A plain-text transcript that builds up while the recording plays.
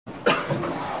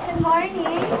morning.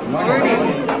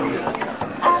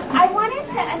 I wanted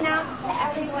to announce to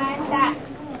everyone that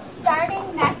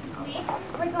starting next week,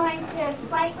 we're going to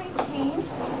slightly change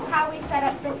how we set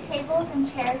up the tables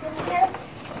and chairs in here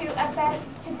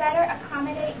to better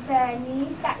accommodate the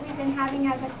needs that we've been having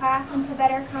as a class and to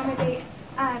better accommodate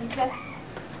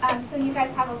so you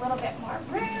guys have a little bit more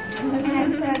room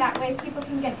and so that way people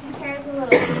can get to chairs a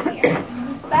little easier.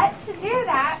 But to do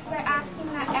that, we're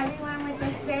asking that everyone would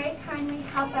just very kindly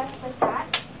help us with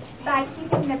that by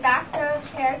keeping the back row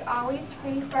of chairs always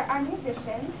free for our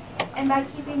musicians and by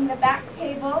keeping the back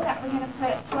table that we're going to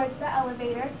put towards the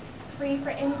elevator free for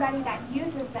anybody that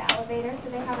uses the elevator so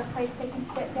they have a place they can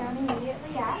sit down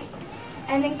immediately at.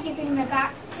 And then keeping the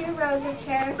back 2 rows of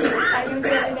chairs that are going to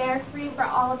be over there free for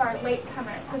all of our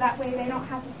latecomers so that way they don't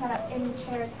have to set up any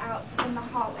chairs out in the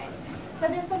hallway. So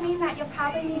this will mean that you'll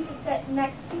probably need to sit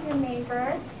next to your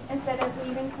neighbor instead of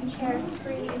leaving some chairs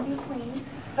free in between.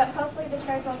 But hopefully the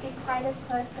chairs won't be quite as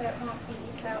close so it won't be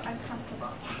so uncomfortable.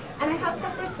 And I hope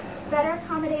that this better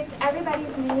accommodates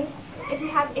everybody's needs. If you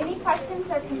have any questions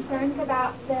or concerns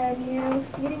about the new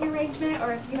seating arrangement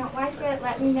or if you don't like it,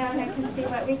 let me know and I can see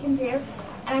what we can do.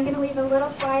 And I'm going to leave a little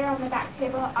flyer on the back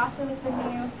table also with the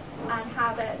new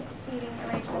how the seating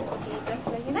arrangements will be, just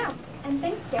so you know. And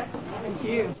thank you. Thank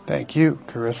you. Thank you,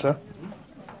 Carissa.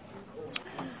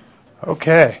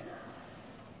 Okay.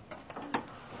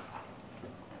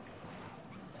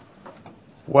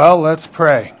 Well, let's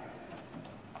pray.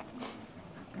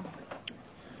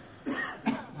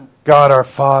 God our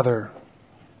Father,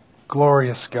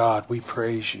 glorious God, we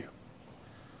praise you.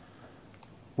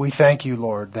 We thank you,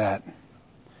 Lord, that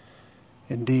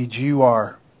indeed you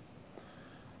are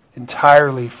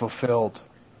entirely fulfilled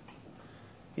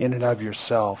in and of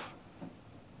yourself.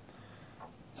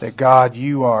 That God,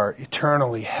 you are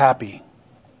eternally happy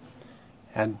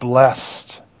and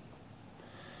blessed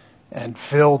and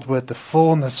filled with the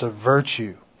fullness of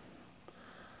virtue.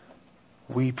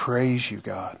 We praise you,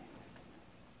 God.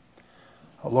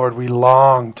 Oh, Lord, we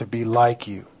long to be like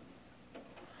you.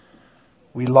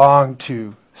 We long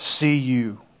to see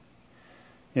you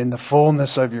in the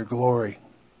fullness of your glory.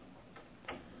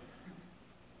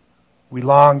 We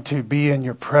long to be in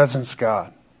your presence,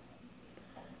 God.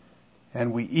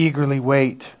 And we eagerly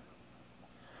wait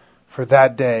for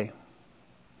that day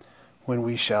when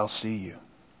we shall see you.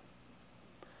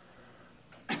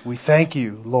 We thank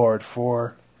you, Lord,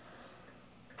 for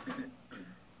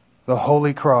the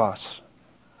Holy Cross.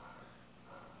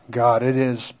 God, it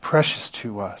is precious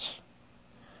to us.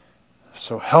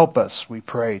 So help us, we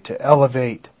pray, to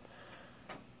elevate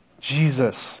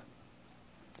Jesus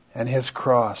and his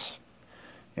cross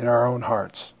in our own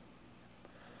hearts.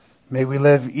 May we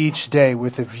live each day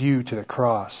with a view to the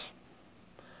cross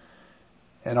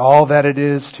and all that it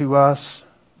is to us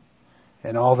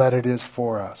and all that it is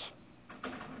for us.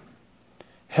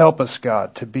 Help us,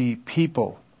 God, to be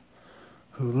people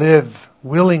who live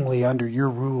willingly under your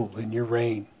rule and your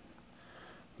reign.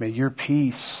 May your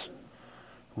peace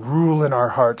rule in our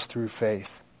hearts through faith.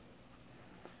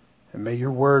 And may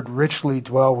your word richly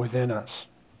dwell within us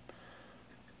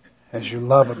as your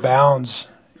love abounds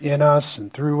in us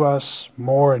and through us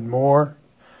more and more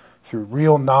through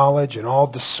real knowledge and all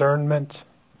discernment.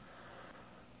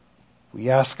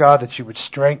 We ask, God, that you would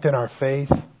strengthen our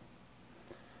faith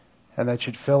and that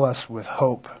you'd fill us with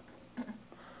hope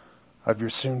of your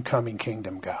soon coming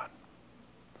kingdom, God.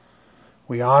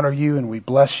 We honor you and we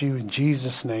bless you in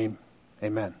Jesus' name.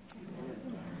 Amen.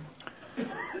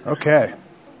 Okay.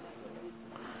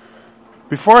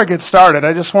 Before I get started,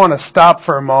 I just want to stop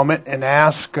for a moment and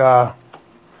ask, I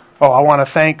want to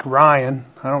thank Ryan.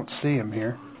 I don't see him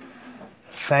here.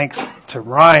 Thanks to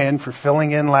Ryan for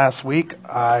filling in last week.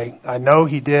 I know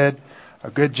he did a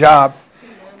good job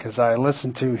because I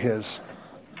listened to his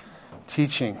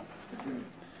teaching.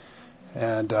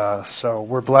 And so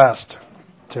we're blessed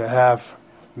to have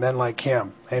men like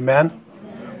him. Amen?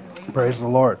 Amen. Praise the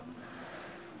Lord.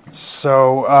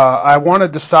 So I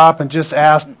wanted to stop and just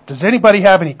ask, does anybody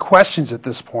have any questions at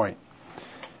this point?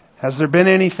 Has there been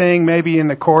anything maybe in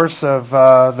the course of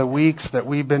the weeks that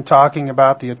we've been talking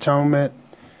about the atonement?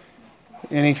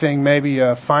 Anything, maybe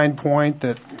a fine point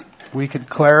that we could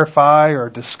clarify or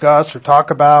discuss or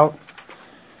talk about?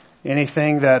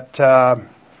 Anything that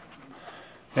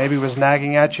maybe was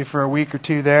nagging at you for a week or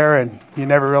two there and you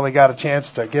never really got a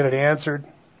chance to get it answered?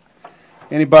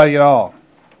 Anybody at all?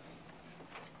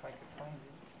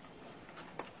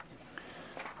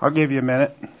 I'll give you a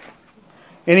minute.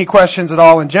 Any questions at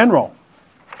all in general?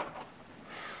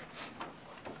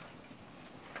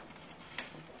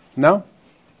 No?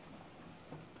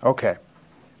 Okay.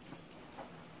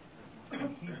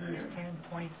 Hebrews 10.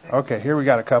 10:26. Okay, here we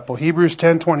got a couple. Hebrews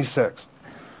 10:26.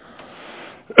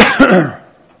 Does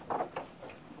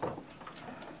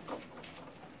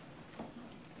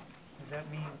that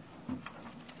mean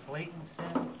blatant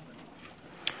sin?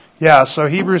 Yeah, so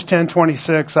Hebrews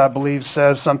 10:26, I believe,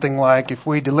 says something like, if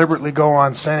we deliberately go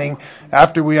on sinning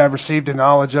after we have received a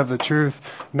knowledge of the truth,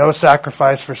 no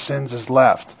sacrifice for sins is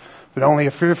left, but only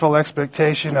a fearful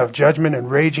expectation of judgment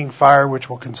and raging fire which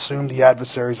will consume the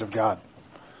adversaries of God.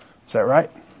 Is that right?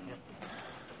 Yep.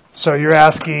 So you're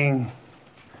asking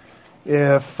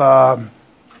if that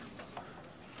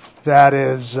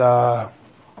is,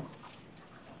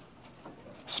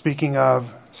 speaking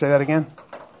of, say that again?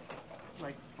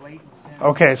 Like blatant sin.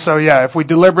 Okay, so yeah, if we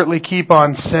deliberately keep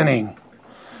on sinning.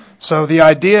 So the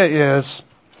idea is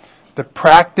the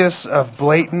practice of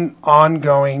blatant,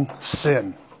 ongoing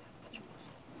sin.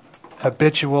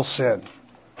 Habitual sin.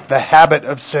 The habit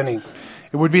of sinning.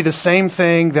 It would be the same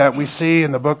thing that we see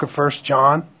in the book of 1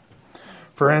 John,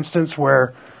 for instance,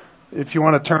 where if you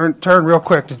want to turn real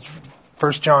quick to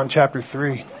 1 John chapter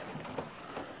 3.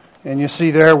 And you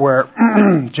see there where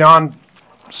John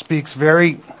speaks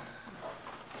very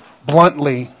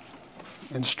bluntly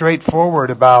and straightforward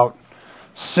about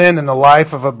sin in the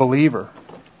life of a believer.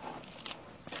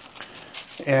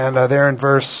 And there in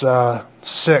verse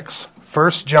 6,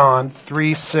 1 John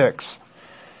 3:6,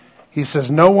 he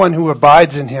says, "No one who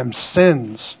abides in him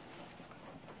sins.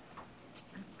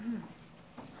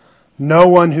 No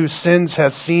one who sins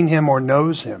has seen him or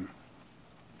knows him."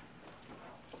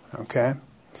 Okay?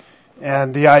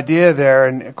 And the idea there,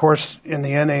 and of course in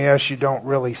the NAS you don't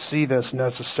really see this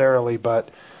necessarily, but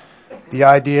the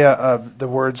idea of the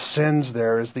word sins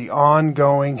there is the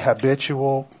ongoing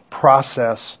habitual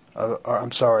process,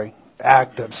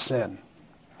 act of sin.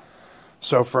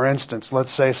 So for instance,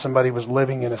 let's say somebody was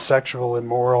living in a sexual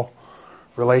immoral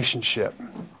relationship,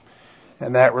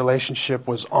 and that relationship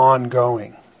was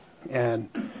ongoing. And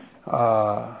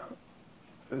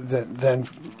then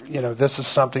this is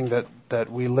something that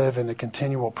we live in a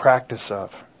continual practice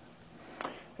of.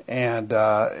 And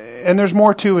there's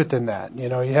more to it than that. You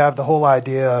have the whole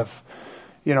idea of,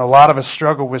 a lot of us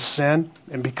struggle with sin,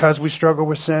 and because we struggle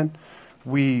with sin,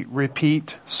 we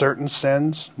repeat certain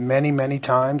sins many, many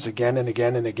times, again and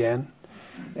again and again.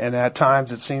 And at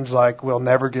times it seems like we'll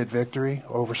never get victory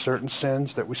over certain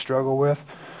sins that we struggle with.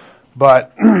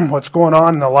 But what's going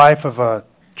on in the life of a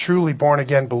truly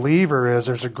born-again believer is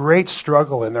there's a great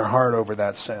struggle in their heart over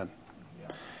that sin.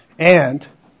 And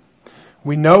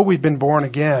we know we've been born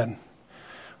again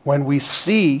when we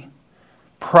see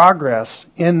progress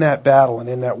in that battle and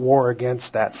in that war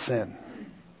against that sin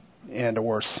and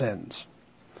or sins.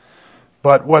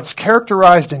 But what's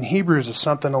characterized in Hebrews is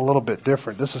something a little bit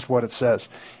different. This is what it says.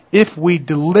 If we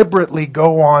deliberately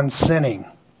go on sinning.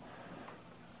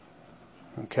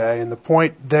 Okay, and the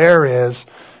point there is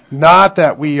not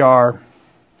that we are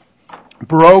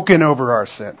broken over our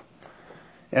sin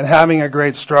and having a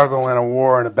great struggle and a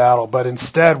war and a battle, but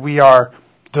instead we are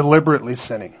deliberately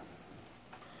sinning.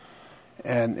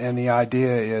 And the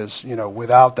idea is,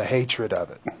 without the hatred of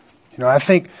it. I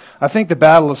think the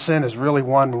battle of sin is really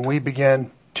won when we begin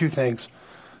two things: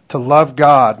 to love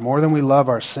God more than we love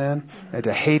our sin, and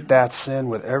to hate that sin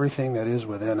with everything that is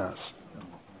within us.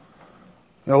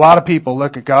 A lot of people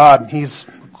look at God, and He's,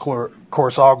 of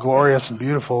course, all glorious and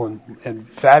beautiful and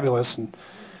fabulous,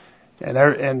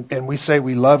 and we say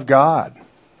we love God.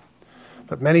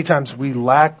 But many times we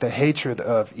lack the hatred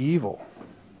of evil.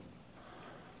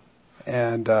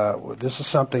 And this is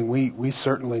something we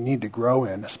certainly need to grow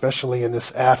in, especially in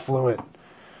this affluent,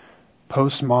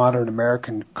 postmodern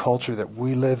American culture that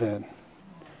we live in.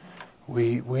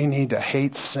 We need to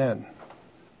hate sin.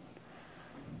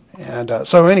 And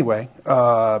so anyway,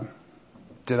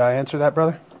 did I answer that,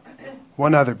 brother?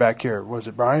 One other back here. Was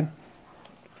it Brian?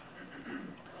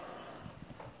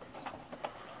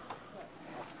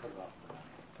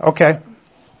 Okay.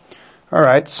 All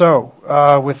right.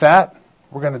 So with that,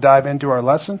 we're going to dive into our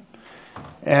lesson.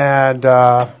 And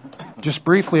just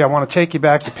briefly, I want to take you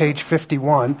back to page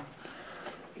 51,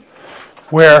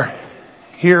 where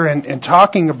here in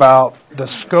talking about the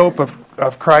scope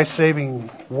of Christ's saving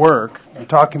work, and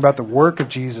talking about the work of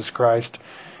Jesus Christ,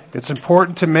 it's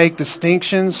important to make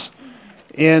distinctions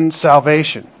in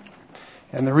salvation.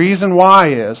 And the reason why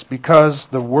is because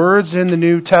the words in the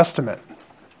New Testament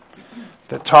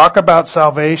that talk about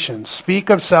salvation speak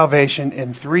of salvation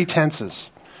in three tenses.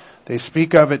 They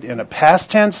speak of it in a past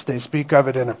tense, they speak of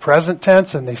it in a present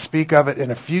tense, and they speak of it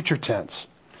in a future tense.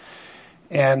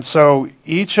 And so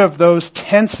each of those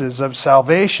tenses of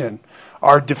salvation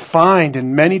are defined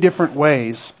in many different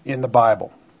ways in the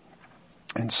Bible.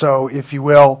 And so, if you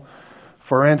will,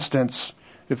 For instance,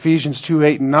 Ephesians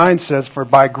 2:8-9 says, "For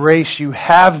by grace you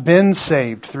have been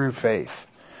saved through faith."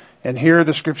 And here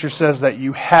the scripture says that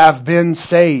you have been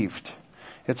saved.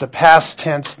 It's a past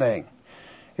tense thing.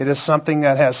 It is something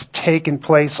that has taken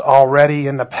place already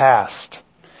in the past.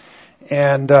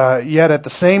 And yet at the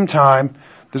same time,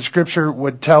 the scripture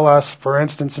would tell us, for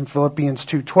instance, in Philippians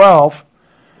 2:12,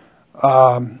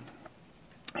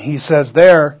 he says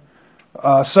there,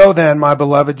 "So then, my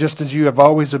beloved, just as you have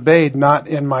always obeyed, not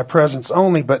in my presence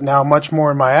only, but now much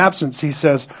more in my absence," he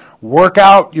says, "work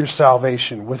out your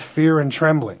salvation with fear and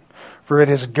trembling. For it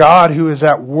is God who is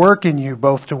at work in you,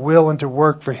 both to will and to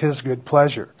work for His good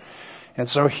pleasure." And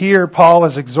so here Paul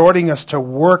is exhorting us to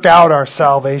work out our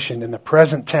salvation in the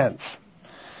present tense.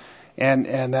 And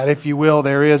that, if you will,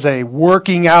 there is a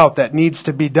working out that needs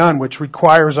to be done, which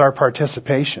requires our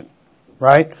participation.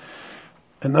 Right?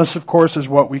 And this, of course, is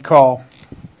what we call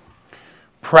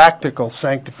practical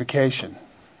sanctification.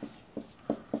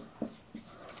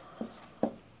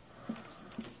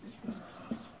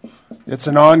 It's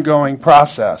an ongoing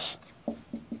process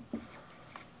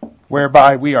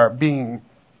whereby we are being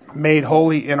made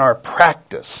holy in our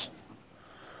practice.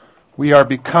 We are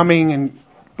becoming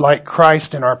like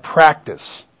Christ in our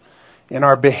practice, in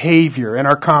our behavior, in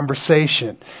our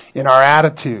conversation, in our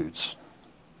attitudes.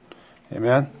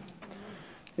 Amen?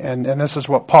 And this is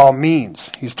what Paul means.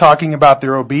 He's talking about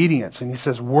their obedience, and he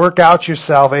says, work out your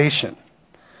salvation.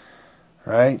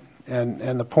 Right?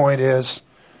 And the point is,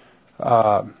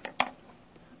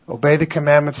 obey the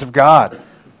commandments of God.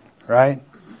 Right?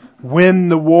 Win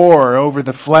the war over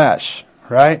the flesh.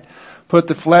 Right? Put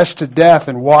the flesh to death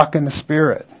and walk in the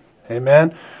Spirit.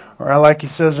 Amen? Or like he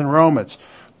says in Romans,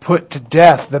 put to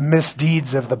death the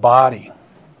misdeeds of the body.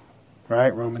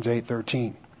 Right? Romans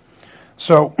 8:13.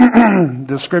 So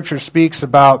the scripture speaks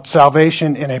about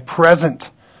salvation in a present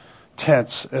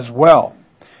tense as well.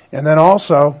 And then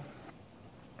also,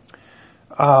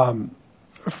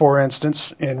 for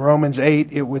instance, in Romans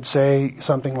 8, it would say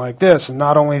something like this, "And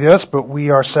not only this, but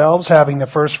we ourselves, having the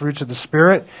first fruits of the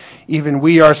Spirit, even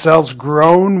we ourselves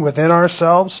groan within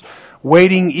ourselves,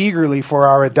 waiting eagerly for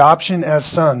our adoption as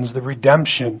sons, the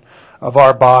redemption of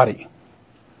our body."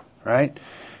 Right?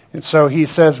 And so he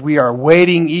says we are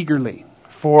waiting eagerly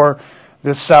for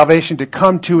this salvation to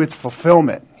come to its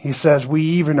fulfillment. He says we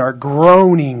even are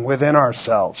groaning within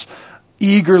ourselves,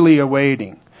 eagerly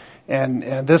awaiting. And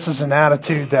this is an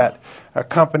attitude that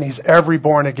accompanies every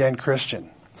born-again Christian.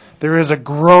 There is a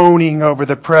groaning over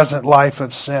the present life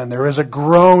of sin. There is a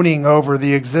groaning over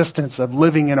the existence of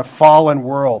living in a fallen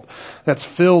world that's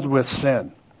filled with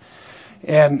sin.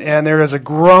 And there is a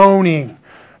groaning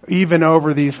even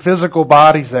over these physical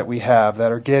bodies that we have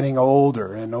that are getting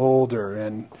older and older,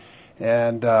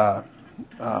 and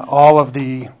all of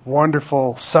the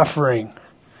wonderful suffering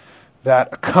that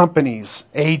accompanies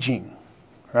aging,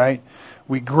 right?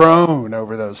 We groan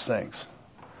over those things.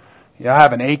 I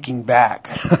have an aching back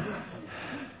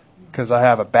because I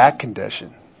have a back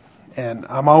condition, and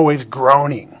I'm always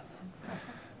groaning.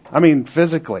 I mean,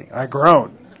 physically, I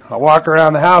groan. I walk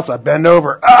around the house, I bend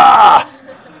over,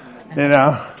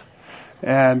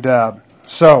 and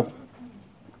so,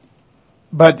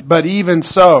 but even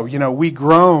so, we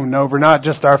groan over not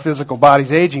just our physical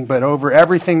bodies aging, but over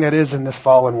everything that is in this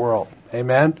fallen world.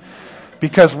 Amen?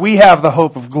 Because we have the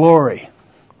hope of glory.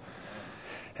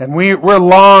 And we're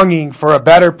longing for a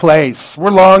better place.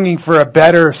 We're longing for a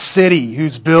better city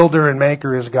whose builder and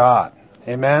maker is God.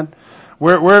 Amen?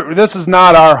 This is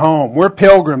not our home. We're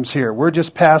pilgrims here. We're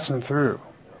just passing through.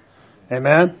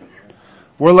 Amen?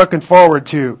 We're looking forward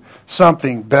to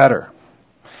something better.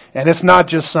 And it's not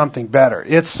just something better.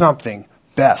 It's something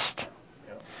best.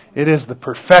 It is the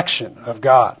perfection of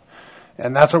God.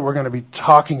 And that's what we're going to be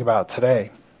talking about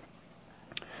today.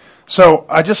 So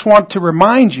I just want to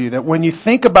remind you that when you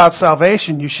think about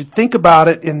salvation, you should think about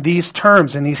it in these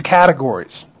terms, in these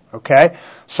categories. Okay?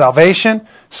 Salvation,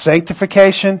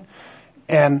 sanctification,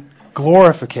 and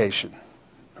glorification.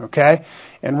 Okay?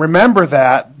 And remember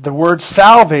that the word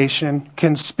salvation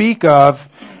can speak of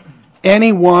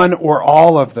any one or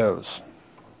all of those.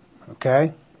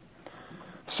 Okay?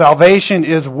 Salvation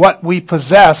is what we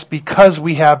possess because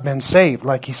we have been saved,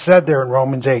 like he said there in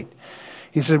Romans 8.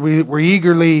 He said we're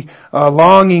eagerly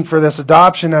longing for this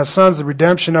adoption as sons, the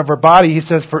redemption of our body. He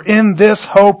says, for in this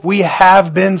hope we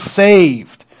have been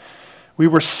saved. We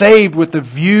were saved with a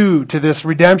view to this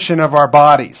redemption of our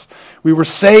bodies. We were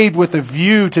saved with a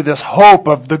view to this hope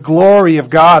of the glory of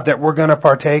God that we're going to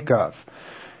partake of.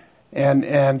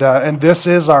 And this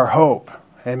is our hope.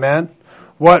 Amen?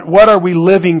 What are we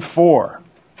living for?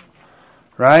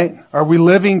 Right? Are we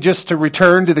living just to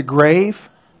return to the grave?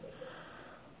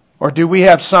 Or do we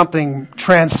have something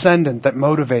transcendent that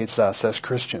motivates us as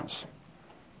Christians?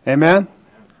 Amen?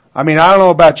 I mean, I don't know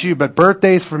about you, but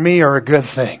birthdays for me are a good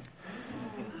thing.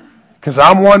 Because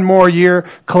I'm one more year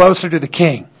closer to the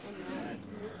King.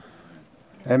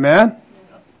 Amen?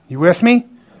 You with me?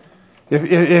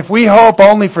 If we hope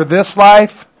only for this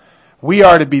life, we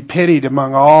are to be pitied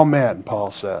among all men, Paul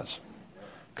says.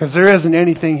 Because there isn't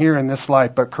anything here in this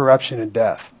life but corruption and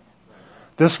death.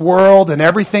 This world and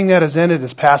everything that is in it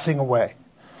is passing away.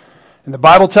 And the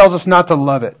Bible tells us not to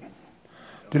love it.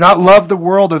 Do not love the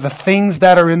world or the things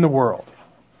that are in the world.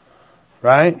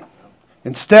 Right?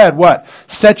 Instead, what?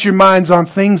 Set your minds on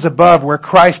things above where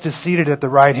Christ is seated at the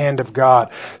right hand of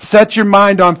God. Set your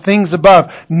mind on things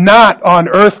above, not on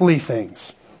earthly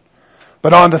things,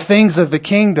 but on the things of the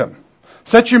kingdom.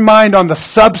 Set your mind on the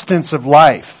substance of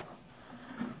life.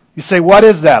 You say, what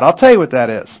is that? I'll tell you what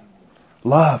that is.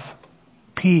 Love,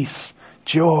 peace,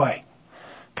 joy,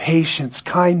 patience,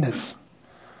 kindness,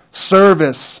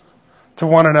 service to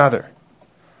one another.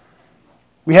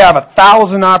 We have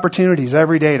 1,000 opportunities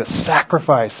every day to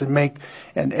sacrifice and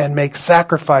make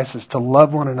sacrifices to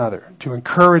love one another, to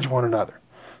encourage one another,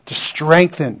 to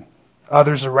strengthen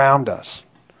others around us.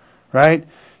 Right?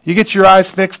 You get your eyes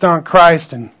fixed on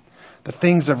Christ and the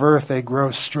things of earth, they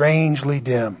grow strangely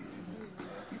dim.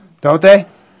 Don't they?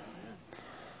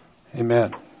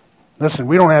 Amen. Listen,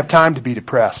 we don't have time to be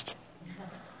depressed.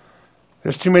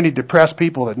 There's too many depressed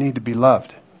people that need to be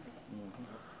loved.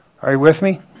 Are you with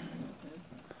me?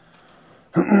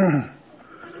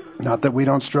 Not that we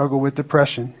don't struggle with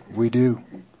depression. We do.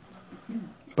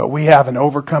 But we have an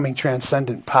overcoming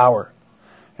transcendent power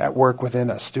at work within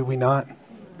us, do we not?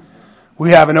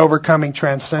 We have an overcoming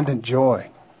transcendent joy.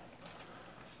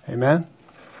 Amen?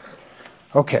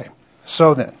 Okay.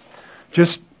 So then,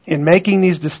 just in making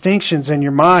these distinctions in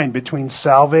your mind between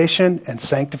salvation and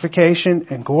sanctification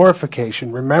and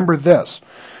glorification, remember this.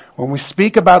 When we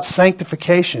speak about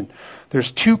sanctification,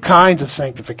 there's two kinds of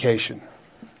sanctification.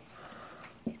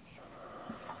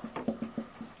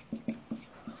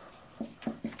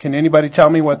 Can anybody tell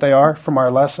me what they are from our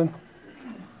lesson?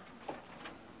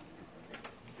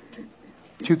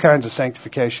 Two kinds of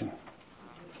sanctification.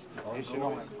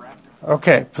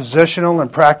 Okay, positional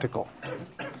and practical.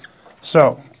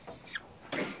 So,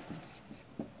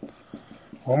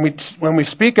 when we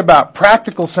speak about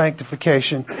practical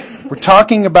sanctification, we're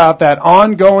talking about that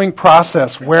ongoing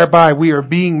process whereby we are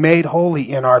being made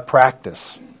holy in our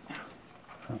practice.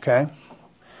 Okay?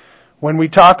 When we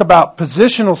talk about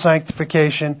positional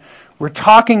sanctification, we're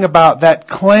talking about that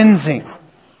cleansing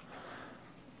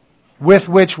with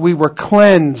which we were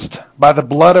cleansed by the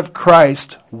blood of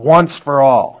Christ once for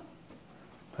all.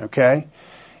 Okay?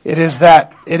 It is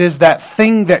that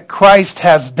thing that Christ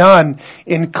has done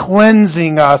in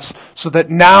cleansing us so that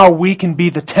now we can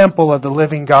be the temple of the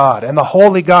living God and the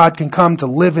holy God can come to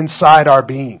live inside our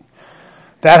being.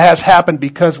 That has happened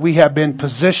because we have been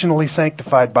positionally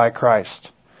sanctified by Christ.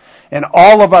 And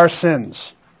all of our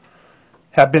sins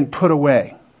have been put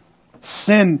away.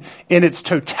 Sin in its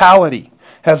totality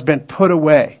has been put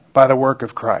away by the work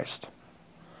of Christ.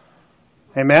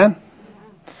 Amen?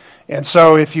 And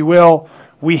so, if you will,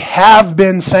 we have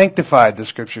been sanctified, the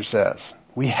Scripture says.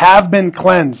 We have been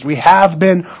cleansed. We have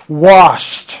been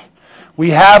washed. We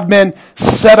have been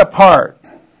set apart.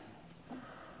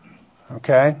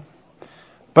 Okay?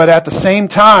 But at the same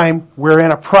time, we're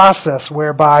in a process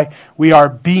whereby we are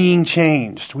being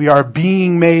changed. We are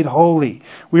being made holy.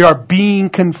 We are being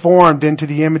conformed into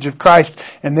the image of Christ.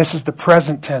 And this is the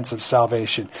present tense of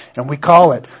salvation. And we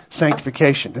call it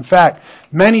sanctification. In fact,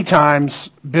 many times,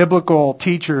 biblical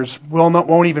teachers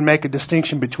won't even make a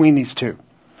distinction between these two.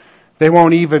 They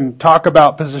won't even talk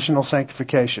about positional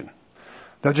sanctification.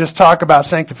 They'll just talk about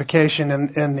sanctification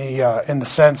in the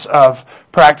sense of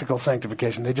practical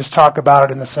sanctification. They just talk about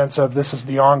it in the sense of this is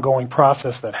the ongoing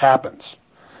process that happens.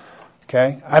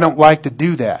 Okay? I don't like to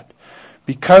do that.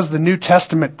 Because the New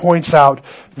Testament points out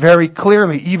very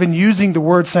clearly, even using the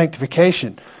word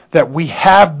sanctification, that we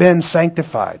have been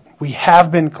sanctified. We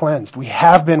have been cleansed. We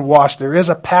have been washed. There is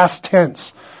a past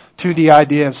tense to the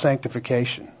idea of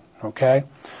sanctification. Okay?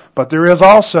 But there is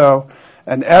also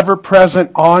an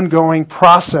ever-present, ongoing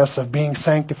process of being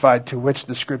sanctified to which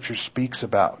the Scripture speaks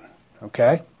about.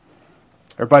 Okay?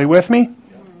 Everybody with me?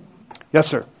 Yes,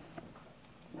 sir.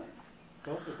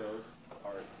 Both of those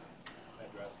are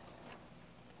addressed,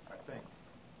 I think,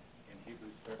 in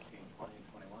Hebrews 13, 20,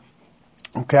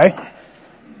 and 21. Okay.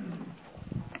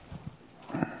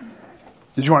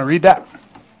 Did you want to read that?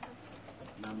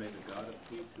 Now may the God of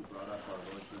peace, who brought up our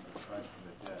Lord Jesus Christ from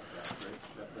the dead, that great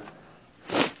shepherd,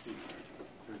 peace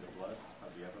through the blood of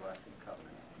the everlasting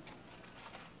covenant,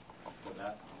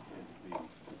 that is the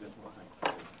positional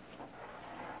sanctification.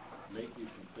 Make you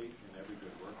complete in every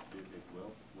good work to do his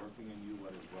will, working in you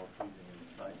what is well-pleasing in his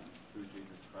sight, through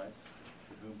Jesus Christ,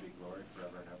 to whom be glory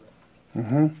forever and ever.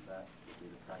 That would be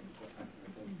the practical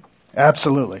sanctification.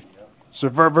 Absolutely. So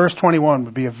verse 21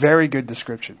 would be a very good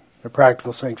description of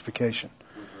practical sanctification.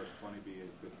 Would verse 20 be a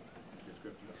good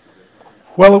description of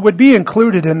positional? Well, it would be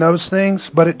included in those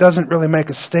things, but it doesn't really make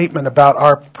a statement about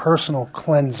our personal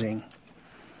cleansing.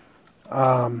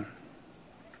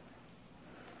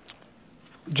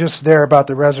 Just there about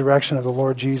the resurrection of the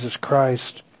Lord Jesus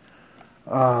Christ.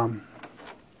 But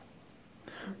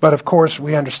of course,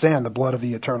 we understand the blood of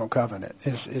the eternal covenant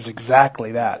is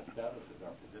exactly that.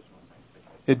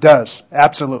 It does,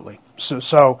 absolutely.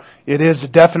 So it is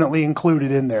definitely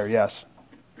included in there, yes.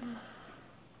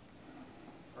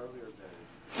 Earlier they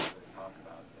talked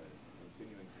about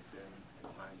continuing to sin,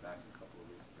 and tying back a couple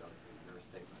of weeks ago to your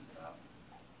statement about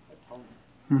atonement.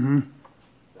 Mm-hmm.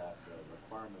 That the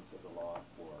requirements of the law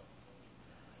for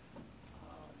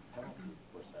penalty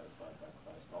were satisfied by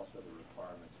Christ. Also the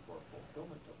requirements for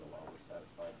fulfillment of the law were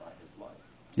satisfied by his life.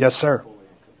 Yes, sir. Fully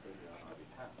and completely on our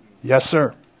behalf. Yes,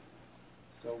 sir.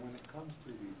 So when it comes to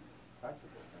the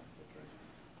practical sanctification,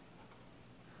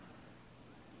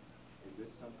 is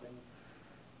this something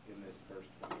in this verse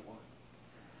 21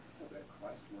 that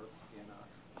Christ works in us?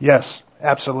 Yes,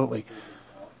 absolutely.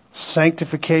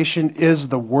 Sanctification is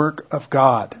the work of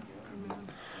God.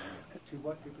 To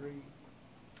what degree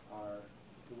are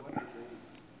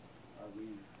we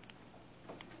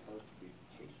supposed to be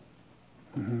patient?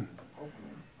 Mm-hmm.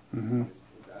 Mm-hmm. Is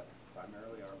that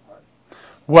primarily our part?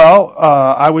 Well,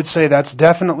 I would say that's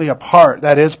definitely a part.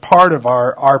 That is part of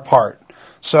our part.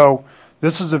 So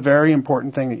this is a very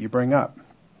important thing that you bring up.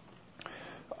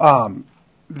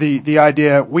 The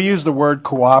idea, we use the word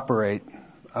cooperate,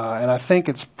 and I think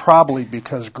it's probably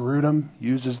because Grudem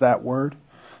uses that word.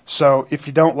 So if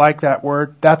you don't like that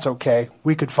word, that's okay.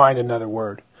 We could find another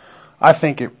word. I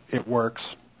think it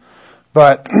works.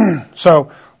 But,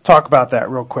 so talk about that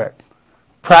real quick.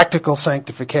 Practical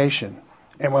sanctification.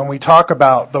 And when we talk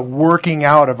about the working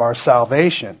out of our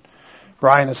salvation,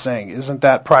 Brian is saying, isn't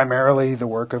that primarily the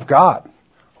work of God?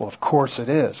 Well, of course it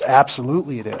is.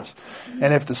 Absolutely it is.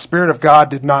 And if the Spirit of God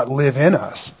did not live in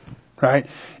us, right?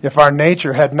 If our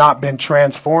nature had not been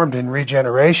transformed in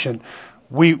regeneration,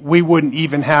 we wouldn't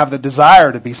even have the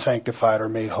desire to be sanctified or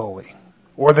made holy,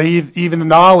 or even the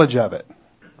knowledge of it,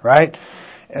 right?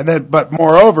 And then, but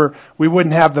moreover, we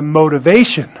wouldn't have the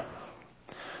motivation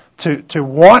to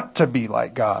want to be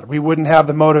like God. We wouldn't have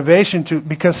the motivation to,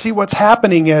 because see what's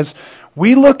happening is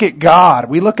we look at God,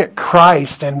 we look at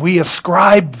Christ, and we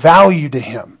ascribe value to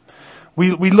Him.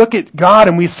 We look at God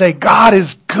and we say, God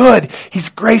is good, He's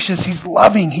gracious, He's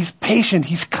loving, He's patient,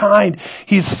 He's kind,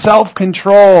 He's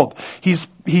self-controlled, He's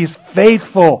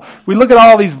faithful. We look at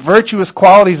all these virtuous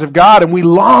qualities of God and we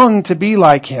long to be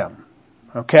like Him.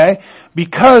 Okay?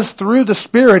 Because through the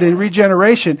Spirit in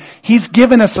regeneration, He's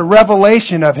given us a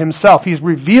revelation of Himself. He's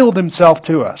revealed Himself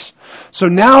to us. So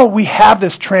now we have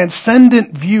this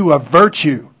transcendent view of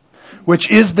virtue, which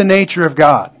is the nature of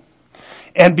God.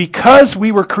 And because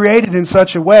we were created in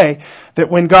such a way that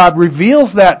when God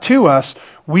reveals that to us,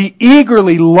 we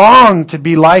eagerly long to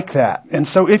be like that. And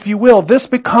so, if you will, this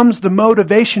becomes the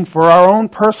motivation for our own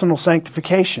personal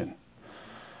sanctification.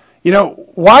 You know,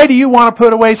 why do you want to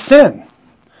put away sin?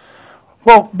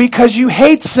 Well, because you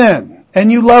hate sin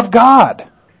and you love God,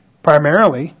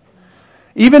 primarily.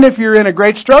 Even if you're in a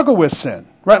great struggle with sin,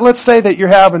 right? Let's say that you're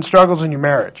having struggles in your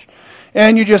marriage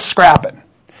and you're just scrapping.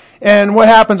 And what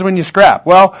happens when you scrap?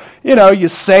 Well, you know, you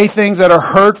say things that are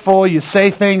hurtful, you say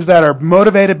things that are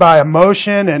motivated by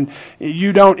emotion, and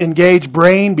you don't engage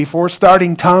brain before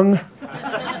starting tongue.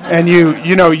 And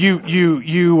and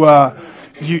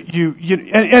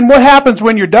what happens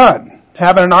when you're done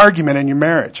having an argument in your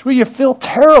marriage? Well, you feel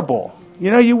terrible.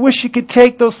 You know, you wish you could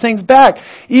take those things back.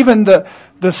 Even the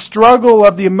struggle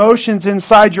of the emotions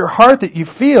inside your heart that you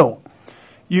feel.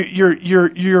 You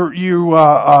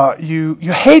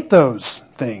hate those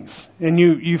things, and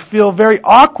you feel very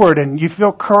awkward, and you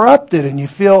feel corrupted, and you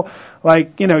feel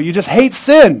like, you know, you just hate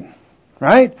sin,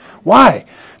 right? Why?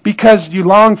 Because you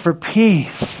long for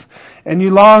peace, and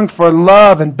you long for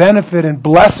love and benefit and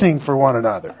blessing for one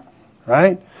another,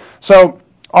 right? So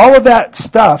all of that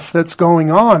stuff that's going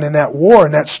on in that war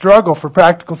and that struggle for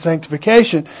practical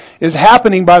sanctification is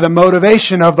happening by the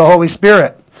motivation of the Holy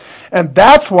Spirit. And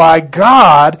that's why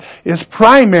God is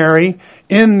primary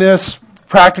in this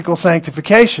practical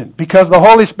sanctification, because the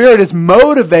Holy Spirit is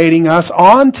motivating us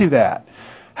onto that.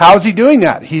 How is He doing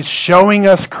that? He's showing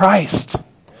us Christ.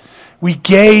 We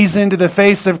gaze into the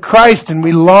face of Christ and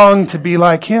we long to be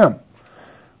like Him.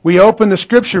 We open the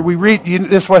Scripture, we read,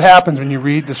 this is what happens when you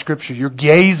read the Scripture. You're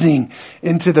gazing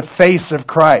into the face of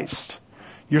Christ.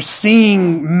 You're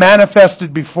seeing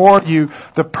manifested before you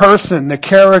the person, the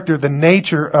character, the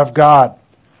nature of God,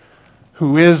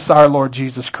 who is our Lord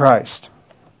Jesus Christ.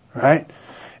 Right?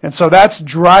 And so that's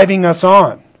driving us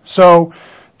on. So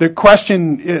the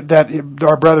question that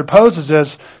our brother poses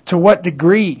is, to what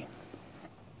degree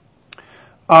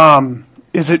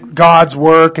is it God's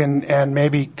work and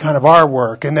maybe kind of our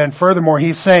work? And then furthermore,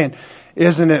 he's saying,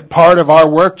 isn't it part of our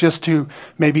work just to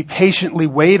maybe patiently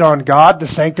wait on God to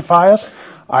sanctify us?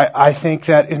 I think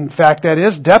that, in fact, that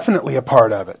is definitely a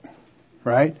part of it,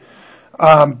 right?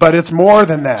 But it's more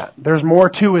than that. There's more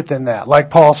to it than that. Like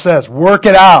Paul says, work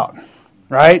it out,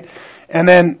 right? And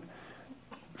then,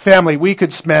 family, we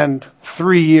could spend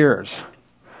 3 years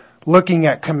looking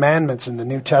at commandments in the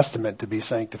New Testament to be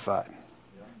sanctified.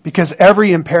 Because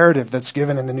every imperative that's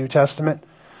given in the New Testament,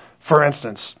 for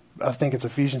instance, I think it's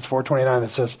Ephesians 4:29 that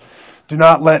says, do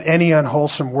not let any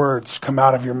unwholesome words come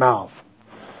out of your mouth,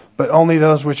 but only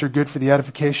those which are good for the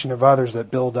edification of others,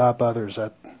 that build up others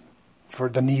for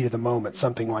the need of the moment,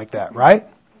 something like that, right?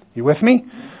 You with me?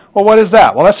 Well, what is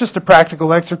that? Well, that's just a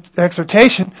practical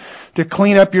exhortation to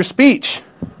clean up your speech.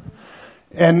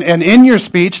 And in your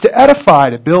speech to edify,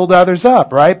 to build others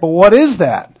up, right? But what is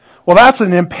that? Well, that's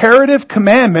an imperative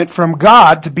commandment from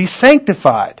God to be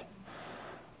sanctified.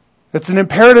 It's an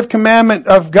imperative commandment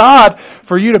of God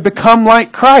for you to become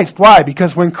like Christ. Why?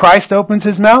 Because when Christ opens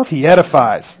His mouth, He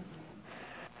edifies.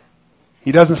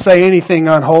 He doesn't say anything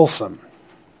unwholesome.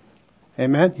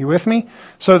 Amen? You with me?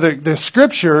 So the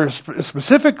Scripture,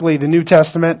 specifically the New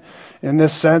Testament in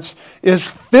this sense, is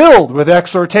filled with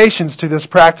exhortations to this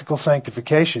practical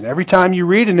sanctification. Every time you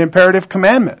read an imperative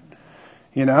commandment,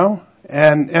 you know,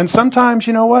 and sometimes,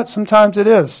 you know what? Sometimes it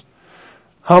is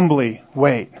humbly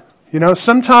wait. You know,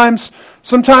 sometimes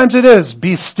it is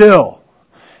be still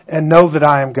and know that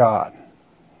I am God.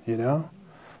 You know,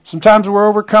 sometimes we're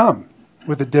overcome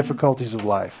with the difficulties of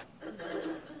life,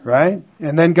 right?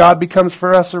 And then God becomes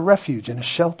for us a refuge and a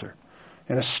shelter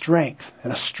and a strength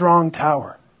and a strong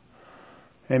tower.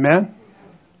 Amen?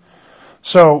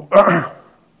 So,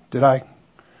 did I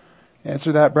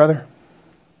answer that, brother?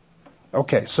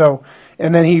 Okay, so,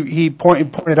 and then he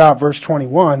pointed out verse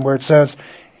 21 where it says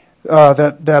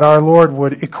that our Lord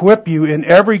would equip you in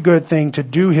every good thing to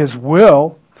do His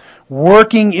will,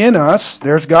 working in us,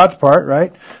 there's God's part,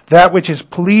 right? That which is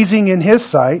pleasing in His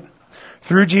sight,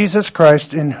 through Jesus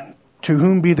Christ, to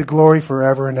whom be the glory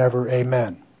forever and ever.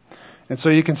 Amen. And so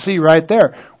you can see right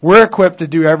there, we're equipped to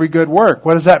do every good work.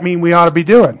 What does that mean we ought to be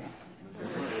doing?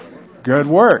 Good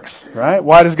works, right?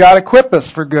 Why does God equip us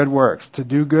for good works? To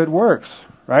do good works,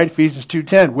 right? Ephesians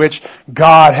 2:10, which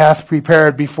God hath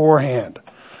prepared beforehand,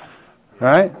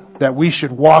 right? That we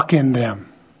should walk in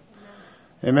them.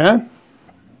 Amen?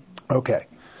 Okay.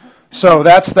 So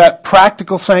that's that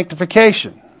practical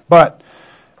sanctification. But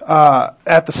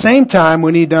at the same time,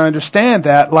 we need to understand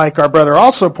that, like our brother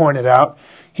also pointed out,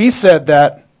 he said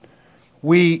that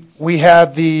we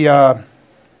had the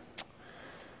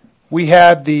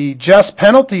just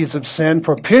penalties of sin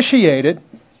propitiated,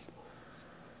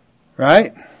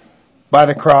 right, by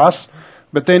the cross.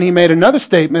 But then he made another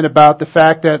statement about the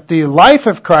fact that the life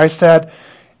of Christ had,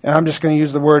 and I'm just going to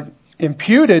use the word,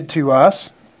 imputed to us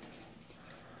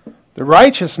the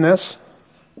righteousness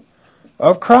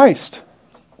of Christ.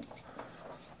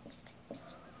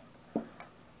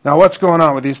 Now, what's going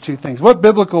on with these two things? What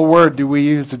biblical word do we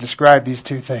use to describe these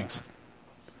two things?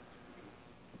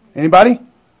 Anybody?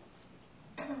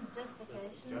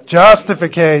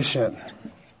 Justification.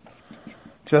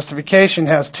 Justification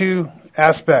has two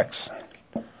aspects: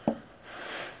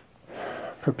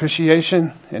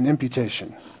 propitiation and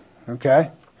imputation. Okay?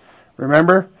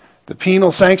 Remember, the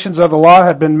penal sanctions of the law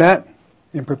have been met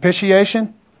in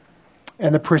propitiation,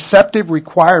 and the preceptive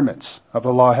requirements of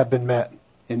the law have been met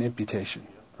in imputation.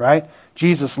 Right?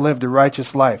 Jesus lived a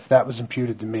righteous life. That was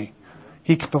imputed to me.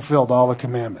 He fulfilled all the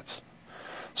commandments.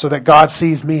 So that God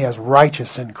sees me as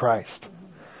righteous in Christ.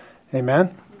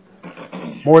 Amen?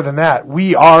 More than that,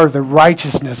 we are the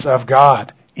righteousness of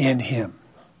God in Him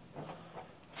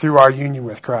through our union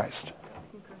with Christ.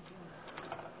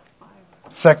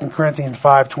 2 Corinthians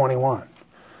 5:21.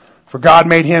 For God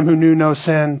made Him who knew no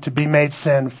sin to be made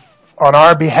sin on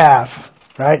our behalf,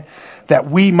 right? That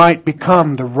we might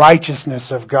become the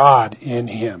righteousness of God in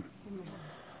Him.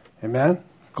 Amen?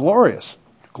 Glorious.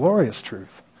 Glorious truth.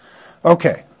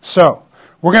 Okay, so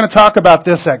we're going to talk about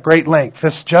this at great length,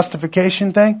 this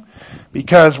justification thing,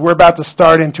 because we're about to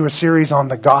start into a series on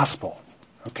the gospel.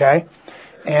 Okay?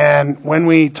 And when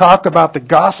we talk about the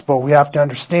gospel, we have to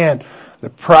understand the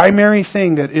primary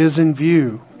thing that is in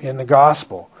view in the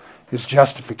gospel is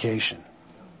justification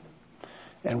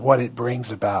and what it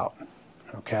brings about.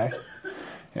 Okay?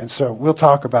 And so we'll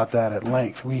talk about that at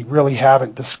length. We really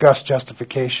haven't discussed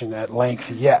justification at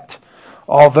length yet,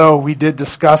 although we did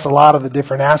discuss a lot of the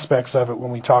different aspects of it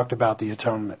when we talked about the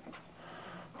atonement.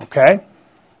 Okay?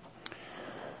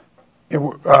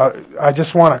 I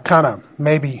just want to kind of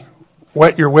maybe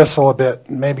wet your whistle a bit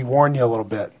and maybe warn you a little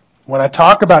bit. When I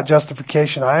talk about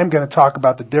justification, I am going to talk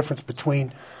about the difference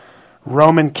between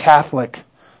Roman Catholic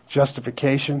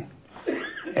justification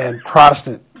and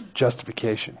Protestant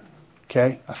justification.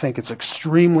 Okay? I think it's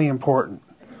extremely important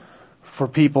for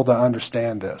people to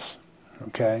understand this.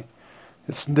 Okay?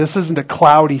 This isn't a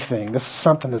cloudy thing. This is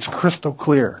something that's crystal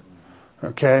clear.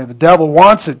 Okay? The devil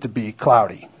wants it to be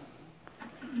cloudy.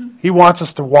 He wants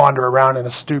us to wander around in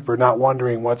a stupor, not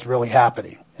wondering what's really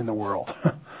happening in the world.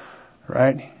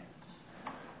 Right?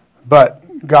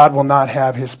 But God will not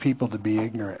have His people to be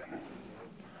ignorant.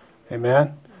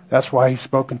 Amen? That's why He's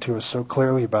spoken to us so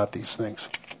clearly about these things.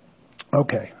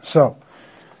 Okay, so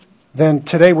then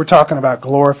today we're talking about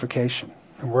glorification.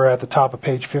 And we're at the top of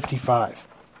page 55.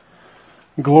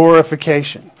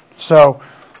 Glorification. So,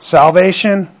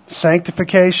 salvation,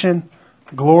 sanctification,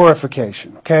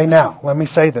 glorification. Okay, now, let me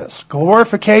say this.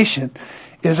 Glorification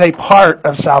is a part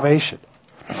of salvation.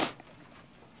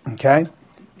 Okay?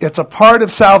 It's a part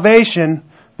of salvation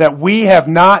that we have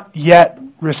not yet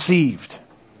received.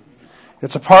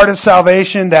 It's a part of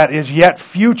salvation that is yet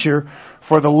future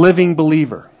for the living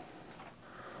believer.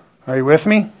 Are you with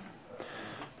me?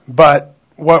 But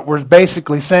what we're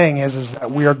basically saying is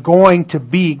that we are going to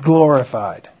be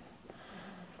glorified.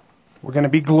 We're going to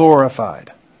be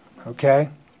glorified. Okay?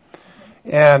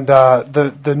 And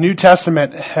the New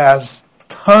Testament has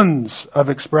tons of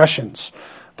expressions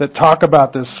that talk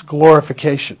about this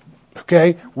glorification.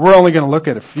 Okay? We're only going to look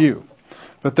at a few.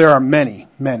 But there are many,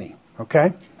 many.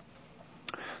 Okay?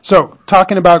 So,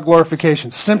 talking about glorification.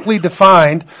 Simply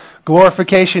defined,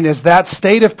 glorification is that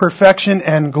state of perfection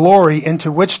and glory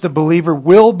into which the believer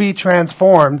will be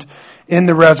transformed in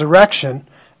the resurrection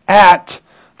at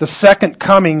the second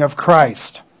coming of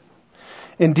Christ.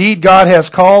 Indeed, God has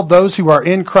called those who are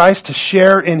in Christ to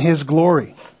share in His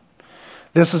glory.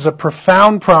 This is a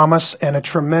profound promise and a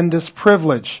tremendous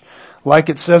privilege. Like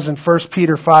it says in 1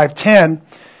 Peter 5:10,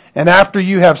 and after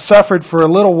you have suffered for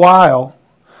a little while,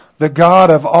 the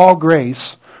God of all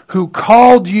grace, who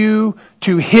called you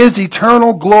to His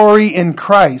eternal glory in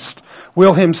Christ,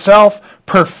 will Himself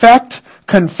perfect,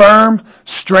 confirm,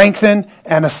 strengthen,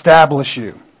 and establish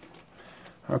you.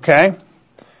 Okay?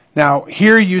 Now,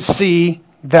 here you see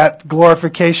that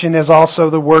glorification is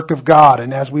also the work of God.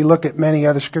 And as we look at many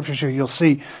other scriptures here, you'll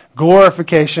see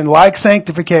glorification, like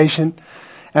sanctification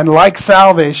and like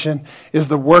salvation, is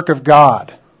the work of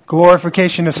God.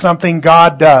 Glorification is something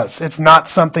God does. It's not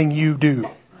something you do.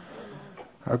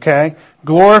 Okay?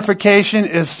 Glorification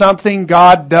is something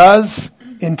God does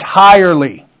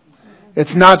entirely.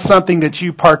 It's not something that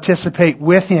you participate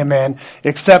with Him in,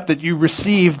 except that you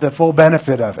receive the full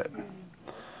benefit of it.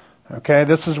 Okay?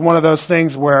 This is one of those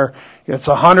things where it's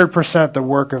 100% the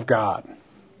work of God.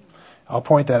 I'll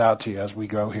point that out to you as we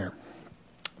go here.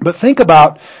 But think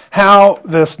about how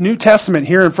this New Testament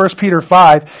here in 1 Peter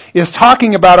 5 is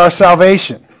talking about our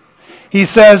salvation. He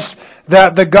says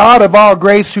that the God of all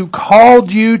grace who called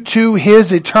you to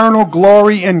His eternal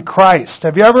glory in Christ.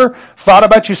 Have you ever thought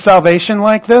about your salvation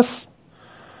like this?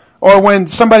 Or when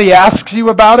somebody asks you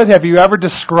about it, have you ever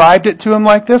described it to them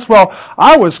like this? Well,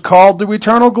 I was called to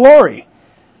eternal glory.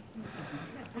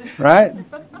 Right?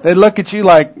 They look at you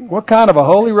like, what kind of a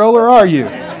holy roller are you?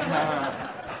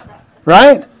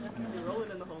 Right?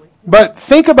 But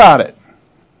think about it.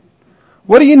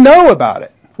 What do you know about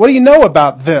it? What do you know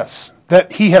about this?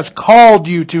 That He has called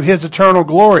you to His eternal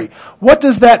glory. What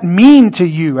does that mean to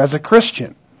you as a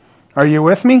Christian? Are you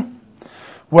with me?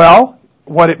 Well,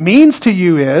 what it means to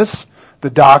you is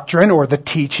the doctrine or the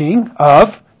teaching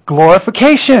of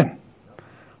glorification.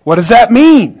 What does that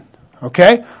mean?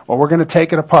 Okay? Well, we're going to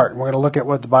take it apart and we're going to look at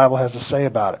what the Bible has to say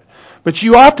about it. But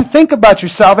you ought to think about your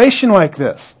salvation like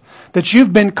this. That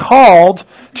you've been called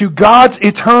to God's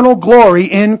eternal glory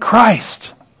in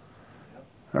Christ.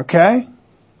 Okay?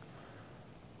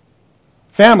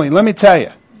 Family, let me tell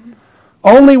you.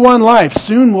 Only one life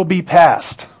soon will be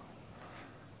passed.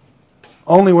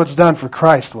 Only what's done for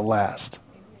Christ will last.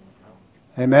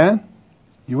 Amen?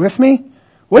 You with me?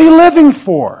 What are you living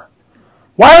for?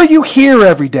 Why are you here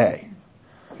every day?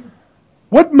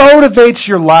 What motivates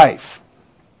your life?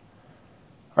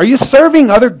 Are you serving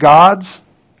other gods?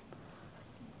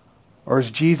 Or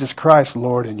is Jesus Christ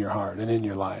Lord in your heart and in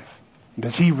your life?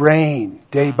 Does He reign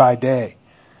day by day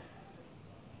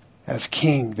as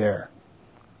King there?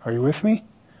 Are you with me?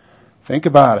 Think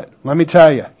about it. Let me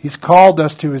tell you, He's called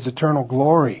us to His eternal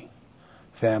glory,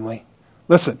 family.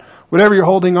 Listen, whatever you're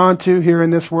holding on to here in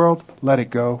this world, let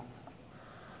it go.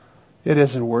 It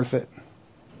isn't worth it.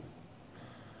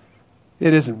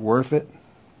 It isn't worth it.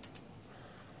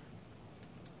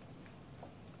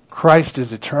 Christ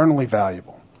is eternally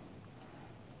valuable.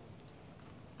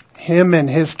 Him and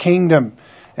His kingdom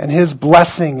and His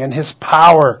blessing and His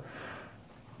power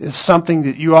is something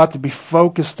that you ought to be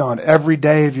focused on every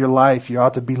day of your life. You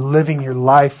ought to be living your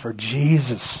life for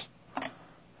Jesus.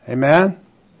 Amen?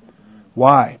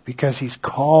 Why? Because He's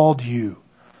called you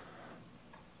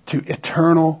to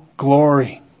eternal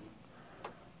glory.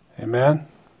 Amen?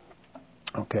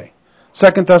 Okay.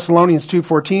 2 Thessalonians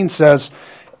 2:14 says,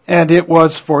 "And it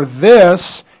was for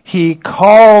this He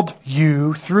called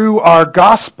you through our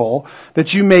gospel,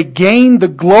 that you may gain the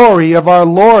glory of our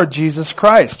Lord Jesus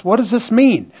Christ." What does this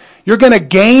mean? You're going to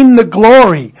gain the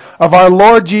glory of our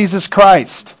Lord Jesus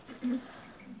Christ.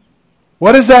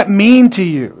 What does that mean to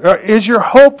you? Is your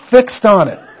hope fixed on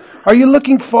it? Are you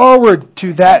looking forward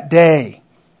to that day?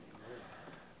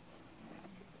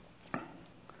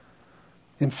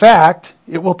 In fact,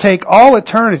 it will take all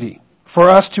eternity for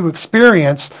us to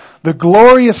experience the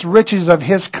glorious riches of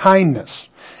His kindness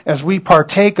as we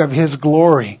partake of His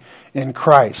glory in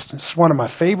Christ. This is one of my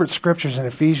favorite scriptures in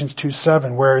Ephesians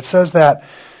 2:7, where it says that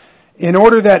in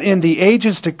order that in the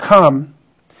ages to come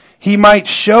He might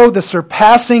show the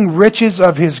surpassing riches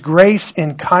of His grace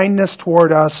in kindness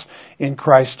toward us in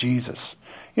Christ Jesus.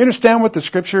 You understand what the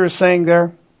scripture is saying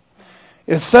there?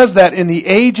 It says that in the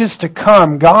ages to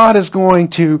come, God is going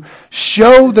to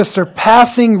show the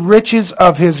surpassing riches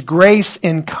of His grace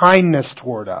in kindness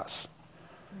toward us.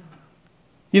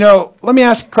 You know, let me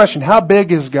ask you a question. How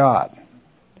big is God?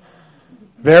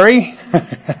 Very?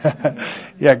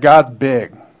 Yeah, God's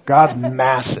big. God's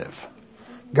massive.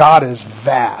 God is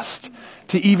vast.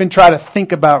 To even try to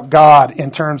think about God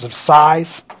in terms of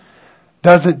size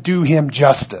doesn't do Him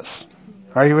justice.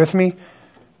 Are you with me?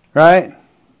 Right?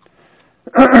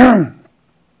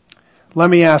 Let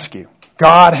me ask you.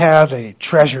 God has a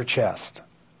treasure chest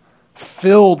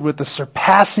filled with the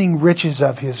surpassing riches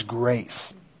of His grace.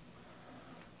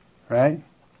 Right?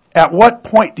 At what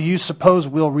point do you suppose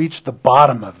we'll reach the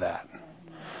bottom of that?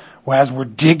 Well, as we're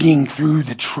digging through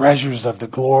the treasures of the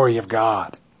glory of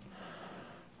God.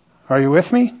 Are you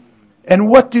with me? And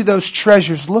what do those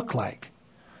treasures look like?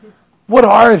 What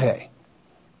are they?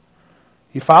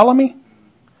 You follow me?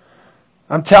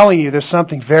 I'm telling you, there's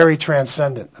something very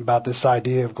transcendent about this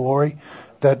idea of glory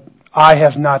that eye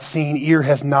has not seen, ear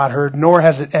has not heard, nor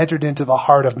has it entered into the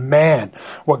heart of man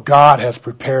what God has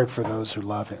prepared for those who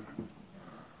love Him.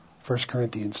 1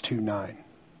 Corinthians 2:9.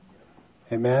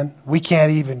 Amen? We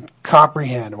can't even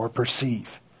comprehend or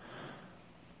perceive.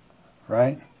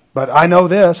 Right? But I know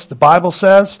this. The Bible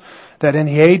says that in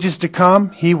the ages to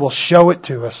come, He will show it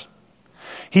to us.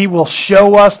 He will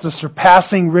show us the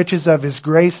surpassing riches of His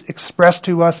grace expressed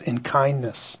to us in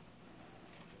kindness.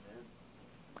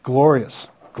 Glorious,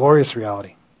 glorious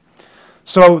reality.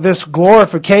 So this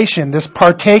glorification, this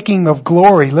partaking of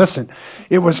glory, listen,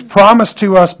 it was promised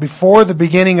to us before the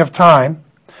beginning of time.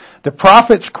 The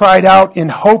prophets cried out in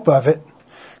hope of it.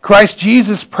 Christ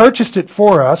Jesus purchased it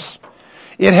for us.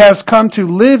 It has come to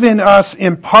live in us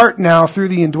in part now through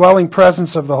the indwelling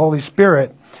presence of the Holy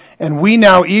Spirit. And we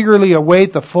now eagerly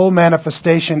await the full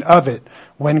manifestation of it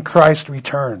when Christ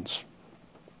returns.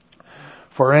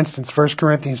 For instance, 1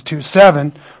 Corinthians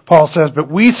 2:7, Paul says, "But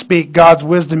we speak God's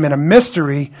wisdom in a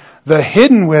mystery, the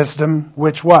hidden wisdom,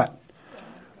 which what?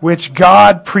 Which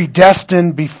God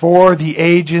predestined before the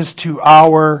ages to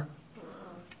our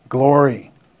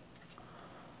glory."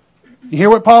 You hear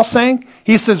what Paul's saying?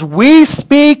 He says, we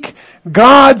speak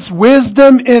God's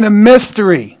wisdom in a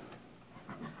mystery.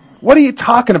 What are you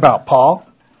talking about, Paul?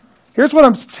 Here's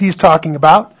what he's talking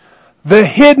about. The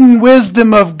hidden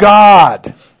wisdom of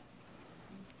God.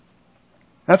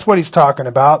 That's what he's talking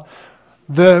about.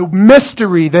 The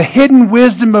mystery, the hidden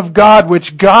wisdom of God,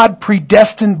 which God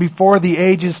predestined before the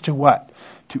ages to what?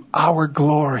 To our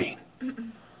glory. You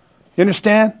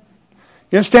understand?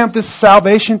 You understand what this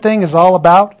salvation thing is all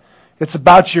about? It's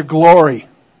about your glory.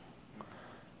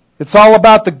 It's all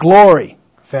about the glory,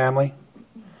 family.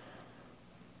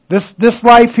 This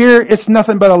life here, it's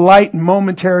nothing but a light and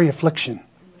momentary affliction.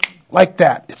 Like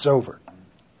that, it's over.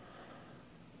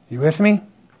 You with me?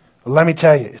 But let me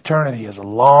tell you, eternity is a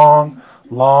long,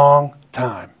 long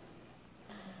time.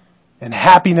 And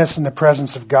happiness in the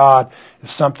presence of God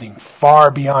is something far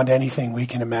beyond anything we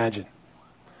can imagine.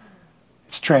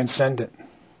 It's transcendent.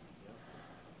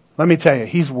 Let me tell you,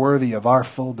 He's worthy of our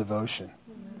full devotion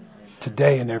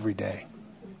today and every day.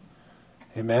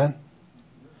 Amen?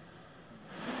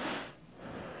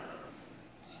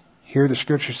 Here the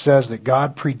Scripture says that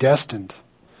God predestined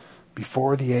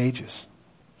before the ages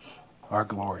our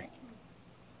glory.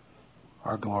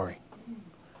 Our glory.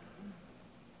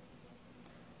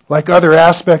 Like other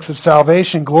aspects of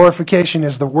salvation, glorification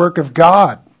is the work of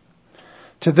God.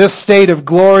 To this state of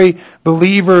glory,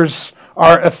 believers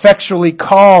are effectually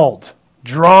called,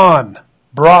 drawn,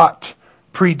 brought,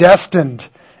 predestined,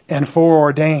 and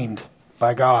foreordained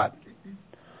by God.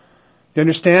 You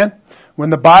understand? When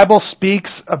the Bible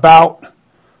speaks about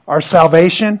our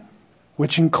salvation,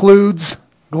 which includes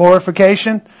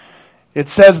glorification, it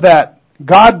says that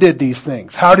God did these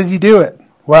things. How did He do it?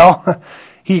 Well,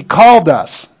 He called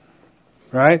us,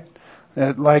 right?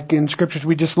 Like in scriptures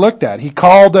we just looked at. He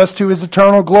called us to His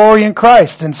eternal glory in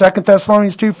Christ in 2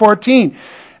 Thessalonians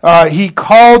 2:14. He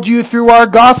called you through our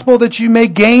gospel that you may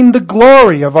gain the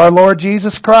glory of our Lord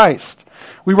Jesus Christ.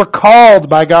 We were called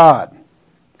by God,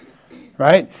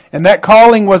 right? And that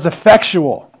calling was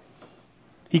effectual.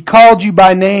 He called you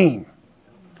by name,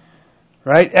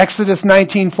 right? Exodus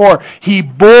 19:4. He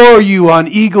bore you on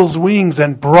eagle's wings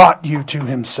and brought you to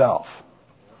Himself.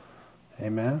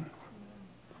 Amen.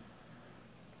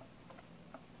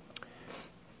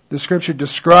 The Scripture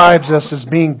describes us as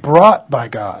being brought by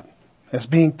God, as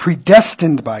being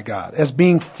predestined by God, as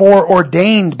being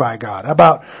foreordained by God. How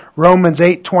about Romans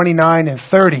 8:29 and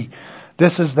 30?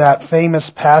 This is that famous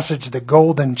passage, the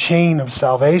golden chain of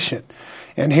salvation.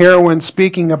 And here when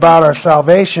speaking about our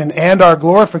salvation and our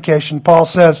glorification, Paul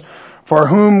says, for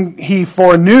whom He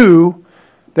foreknew,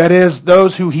 that is,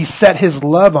 those who He set His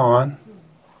love on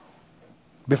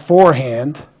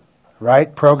beforehand,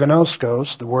 right?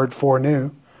 Prognoskos, the word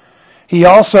foreknew. He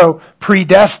also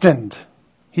predestined.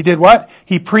 He did what?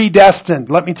 He predestined.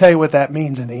 Let me tell you what that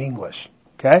means in the English.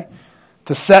 Okay?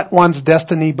 To set one's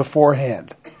destiny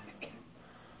beforehand.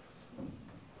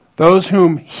 Those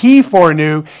whom He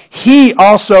foreknew, He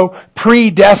also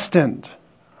predestined.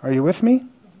 Are you with me?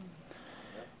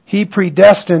 He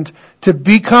predestined to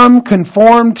become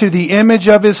conformed to the image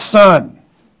of His Son,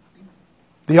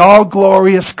 the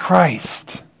all-glorious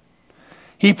Christ.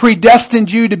 He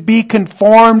predestined you to be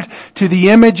conformed to the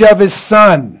image of His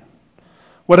Son.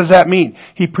 What does that mean?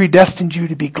 He predestined you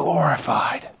to be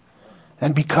glorified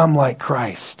and become like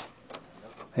Christ.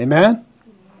 Amen?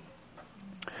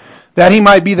 That He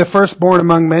might be the firstborn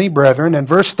among many brethren. And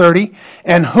verse 30,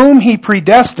 and whom He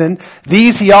predestined,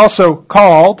 these He also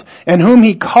called. And whom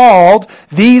He called,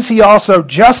 these He also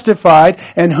justified.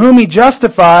 And whom He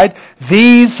justified,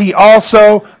 these He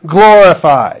also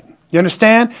glorified. You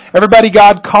understand? Everybody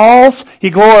God calls, He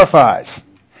glorifies.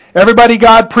 Everybody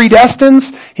God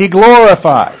predestines, He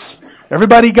glorifies.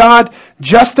 Everybody God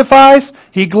justifies,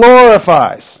 He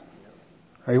glorifies.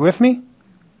 Are you with me?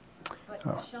 But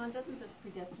Shaan, doesn't this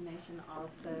predestination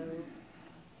also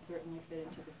certainly fit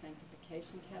into the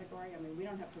sanctification category? I mean, we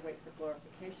don't have to wait for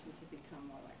glorification to become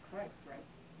more like Christ,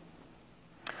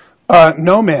 right?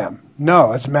 No, ma'am.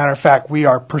 No. As a matter of fact, we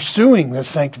are pursuing this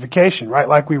sanctification, right?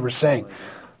 Like we were saying.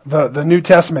 The New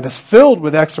Testament is filled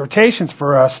with exhortations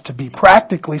for us to be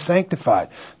practically sanctified,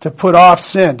 to put off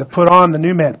sin, to put on the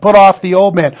new man, put off the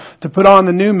old man, to put on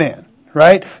the new man,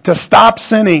 right? To stop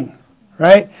sinning,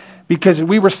 right? Because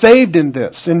we were saved in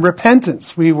this, in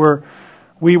repentance. We were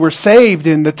saved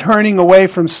in the turning away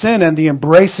from sin and the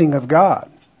embracing of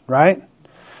God, right?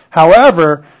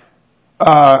 However,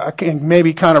 I can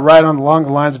maybe kind of right along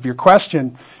the lines of your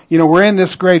question, we're in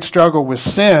this great struggle with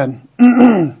sin,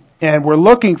 and we're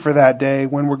looking for that day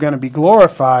when we're going to be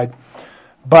glorified.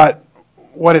 But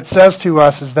what it says to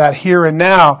us is that here and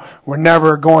now, we're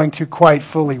never going to quite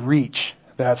fully reach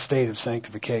that state of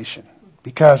sanctification.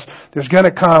 Because there's going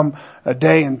to come a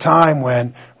day and time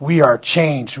when we are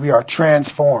changed, we are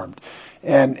transformed.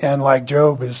 And like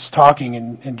Job is talking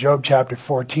in Job chapter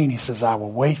 14, he says, I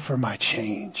will wait for my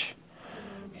change.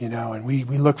 And we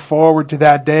look forward to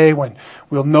that day when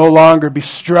we'll no longer be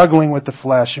struggling with the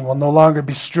flesh and we'll no longer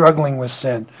be struggling with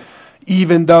sin,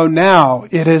 even though now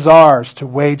it is ours to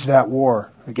wage that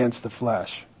war against the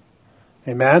flesh.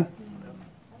 Amen?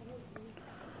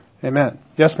 Amen.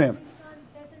 Yes, ma'am.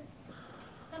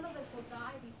 Some of us will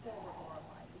die before we're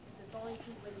glorified because it's only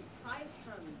when Christ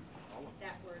comes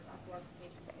that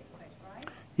glorification takes place, right?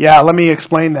 Yeah, let me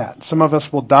explain that. Some of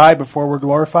us will die before we're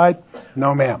glorified?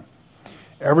 No, ma'am.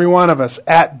 Every one of us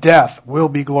at death will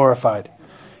be glorified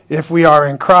if we are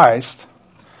in Christ.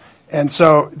 And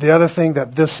so the other thing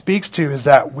that this speaks to is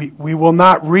that we will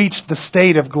not reach the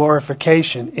state of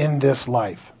glorification in this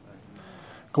life.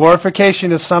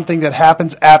 Glorification is something that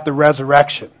happens at the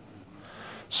resurrection.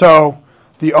 So,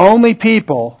 the only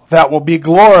people that will be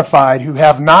glorified who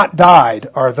have not died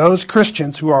are those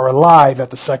Christians who are alive at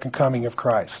the second coming of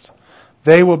Christ.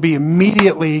 They will be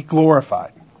immediately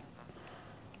glorified.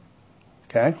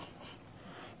 Okay?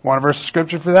 Want a verse of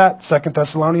scripture for that? 2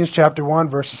 Thessalonians chapter 1,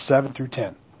 verses 7 through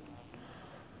 10.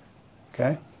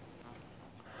 Okay?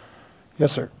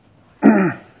 Yes, sir.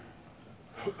 Would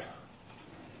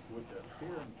the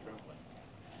fear and trembling,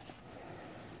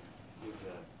 would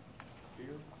the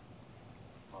fear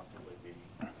possibly be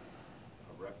a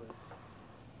reference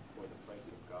for the place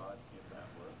of God in that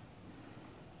work?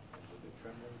 And would the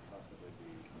trembling possibly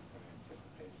be an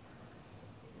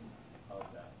anticipation of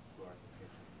that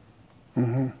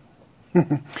glorification?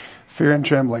 Fear and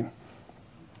trembling.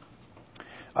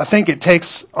 I think it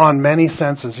takes on many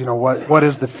senses, what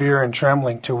is the fear and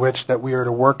trembling to which that we are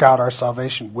to work out our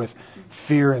salvation with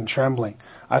fear and trembling.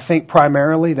 I think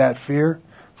primarily that fear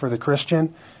for the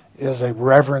Christian is a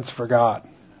reverence for God.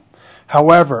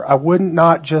 However, I wouldn't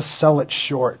not just sell it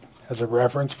short as a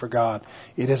reverence for God.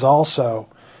 It is also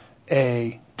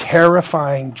a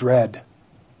terrifying dread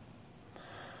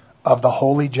of the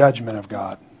holy judgment of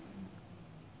God.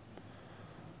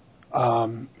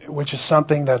 Which is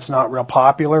something that's not real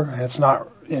popular, and it's not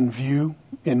in view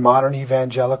in modern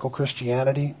evangelical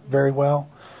Christianity very well.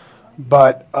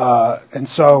 But, and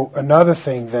so another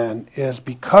thing then is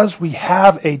because we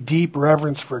have a deep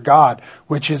reverence for God,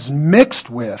 which is mixed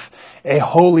with a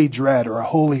holy dread or a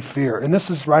holy fear, and this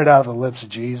is right out of the lips of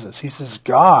Jesus. He says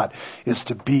God is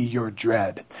to be your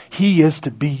dread. He is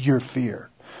to be your fear.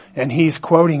 And he's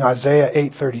quoting Isaiah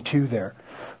 8:32 there.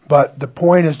 But the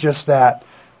point is just that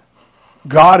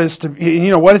God is to,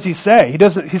 what does he say?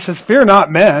 He says, fear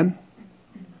not men.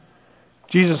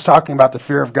 Jesus is talking about the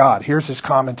fear of God. Here's his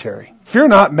commentary. Fear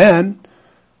not men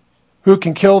who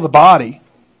can kill the body,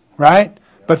 right?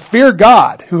 But fear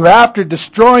God, who after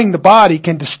destroying the body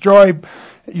can destroy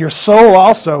your soul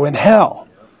also in hell.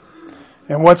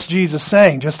 And what's Jesus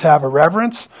saying? Just have a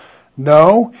reverence?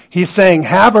 No. He's saying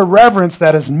have a reverence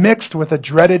that is mixed with a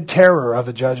dreaded terror of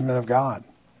the judgment of God.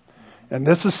 And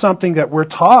this is something that we're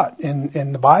taught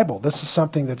in the Bible. This is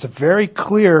something that's a very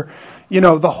clear,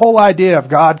 the whole idea of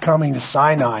God coming to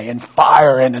Sinai in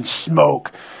fire and in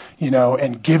smoke,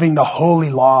 and giving the holy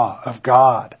law of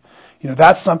God.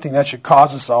 That's something that should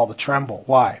cause us all to tremble.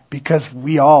 Why? Because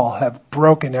we all have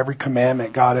broken every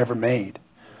commandment God ever made.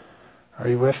 Are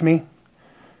you with me?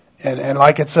 And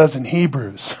like it says in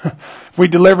Hebrews, if we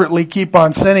deliberately keep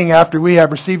on sinning after we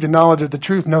have received a knowledge of the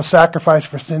truth, no sacrifice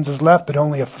for sins is left, but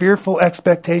only a fearful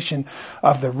expectation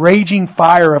of the raging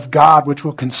fire of God which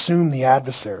will consume the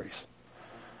adversaries.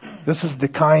 This is the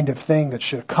kind of thing that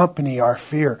should accompany our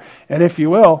fear. And if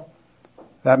you will,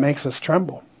 that makes us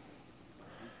tremble.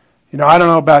 I don't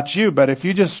know about you, but if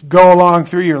you just go along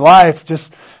through your life just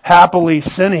happily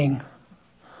sinning,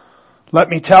 let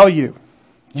me tell you,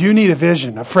 you need a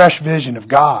vision, a fresh vision of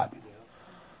God.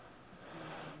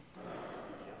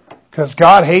 Because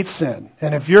God hates sin.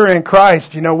 And if you're in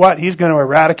Christ, you know what? He's going to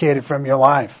eradicate it from your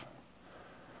life.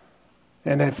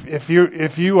 And if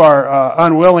you are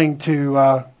unwilling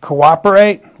to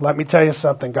cooperate, let me tell you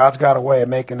something. God's got a way of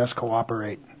making us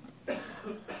cooperate.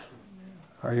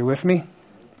 Are you with me?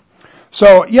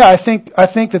 So, yeah, I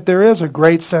think that there is a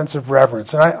great sense of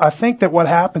reverence. And I think that what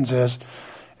happens is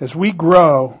we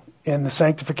grow in the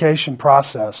sanctification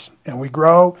process, and we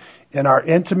grow in our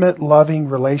intimate, loving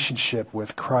relationship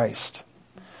with Christ.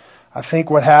 I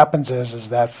think what happens is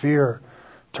that fear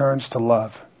turns to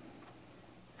love.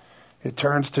 It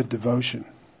turns to devotion.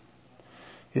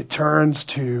 It turns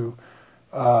to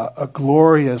a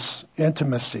glorious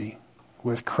intimacy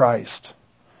with Christ,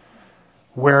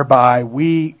 whereby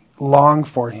we long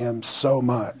for Him so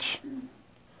much,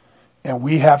 and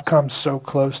we have come so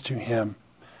close to Him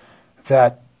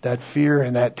that fear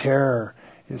and that terror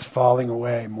is falling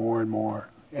away more and more.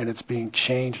 And it's being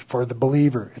changed for the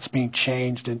believer. It's being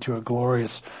changed into a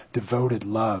glorious, devoted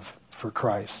love for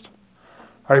Christ.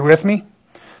 Are you with me?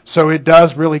 So it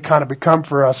does really kind of become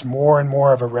for us more and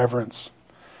more of a reverence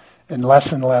and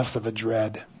less of a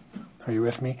dread. Are you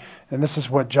with me? And this is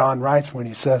what John writes when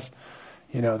he says,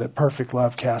 that perfect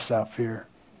love casts out fear.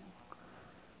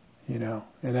 And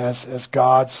as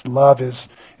God's love is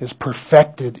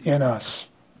perfected in us,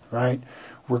 right?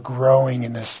 We're growing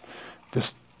in this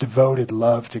devoted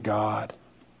love to God.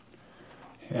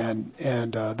 And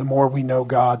the more we know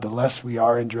God, the less we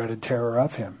are in dreaded terror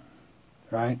of Him,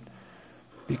 right?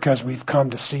 Because we've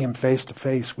come to see Him face to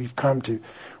face. We've come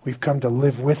to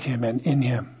live with Him and in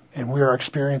Him. And we are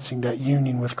experiencing that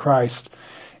union with Christ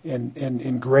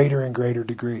in greater and greater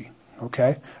degree.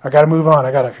 Okay? I got to move on.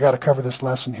 I got to cover this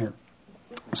lesson here.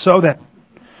 So then,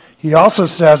 he also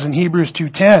says in Hebrews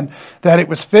 2:10 that it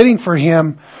was fitting for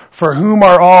him, for whom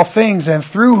are all things and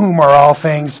through whom are all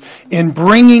things, in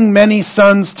bringing many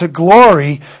sons to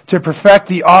glory, to perfect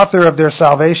the author of their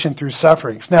salvation through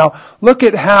sufferings. Now, look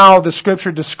at how the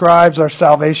Scripture describes our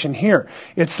salvation here.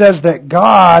 It says that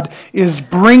God is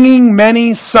bringing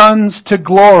many sons to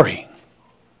glory.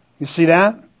 You see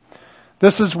that?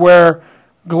 This is where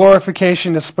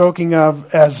glorification is spoken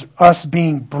of as us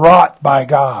being brought by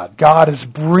God. God is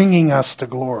bringing us to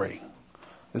glory.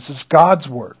 This is God's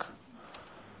work.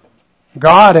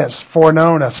 God has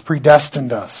foreknown us,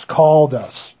 predestined us, called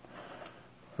us.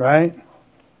 Right?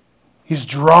 He's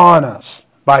drawn us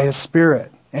by His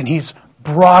Spirit, and He's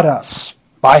brought us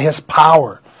by His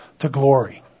power to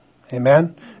glory.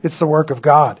 Amen? It's the work of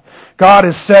God. God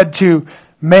is said to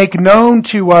make known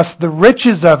to us the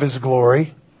riches of His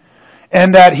glory,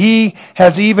 and that He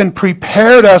has even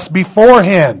prepared us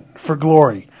beforehand for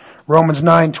glory. Romans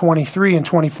 9:23 and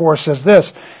 24 says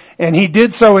this, and He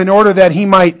did so in order that He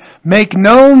might make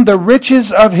known the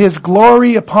riches of His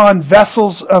glory upon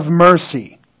vessels of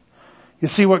mercy. You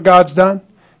see what God's done?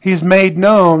 He's made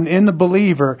known in the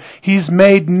believer, He's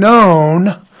made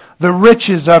known the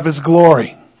riches of His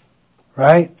glory.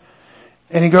 Right?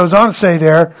 And He goes on to say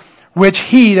there, which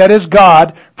He, that is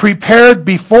God, prepared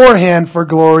beforehand for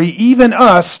glory, even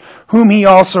us, whom He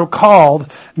also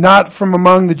called, not from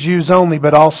among the Jews only,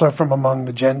 but also from among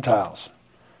the Gentiles.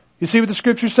 You see what the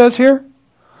Scripture says here?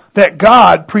 That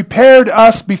God prepared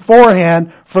us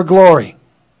beforehand for glory.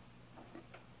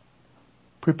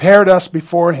 Prepared us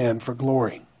beforehand for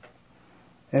glory.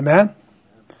 Amen?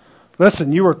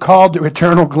 Listen, you were called to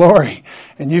eternal glory,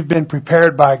 and you've been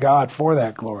prepared by God for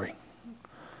that glory.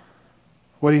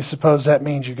 What do you suppose that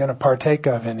means you're going to partake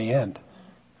of in the end?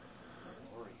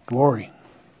 Glory.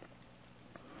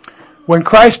 When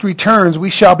Christ returns,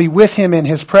 we shall be with Him in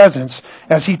His presence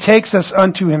as He takes us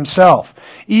unto Himself.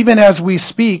 Even as we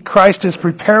speak, Christ is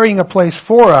preparing a place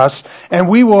for us, and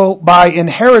we will by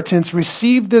inheritance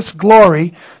receive this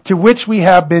glory to which we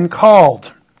have been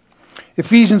called.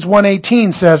 Ephesians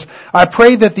 1:18 says, I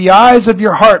pray that the eyes of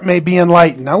your heart may be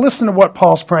enlightened. Now listen to what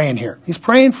Paul's praying here. He's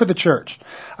praying for the church.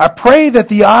 I pray that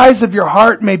the eyes of your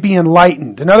heart may be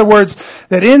enlightened. In other words,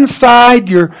 that inside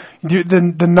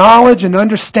the knowledge and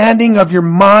understanding of your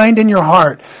mind and your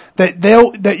heart,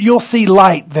 that you'll see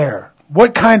light there.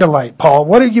 What kind of light, Paul?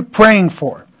 What are you praying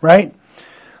for, right?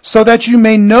 So that you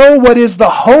may know what is the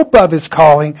hope of His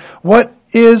calling, what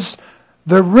is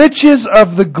the riches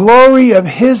of the glory of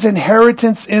His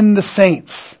inheritance in the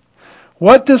saints.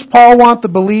 What does Paul want the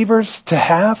believers to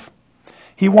have?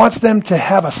 He wants them to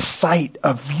have a sight,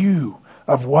 a view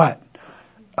of what?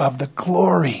 Of the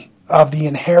glory of the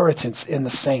inheritance in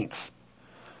the saints.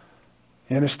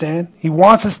 You understand? He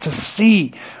wants us to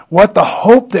see what the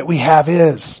hope that we have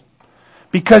is.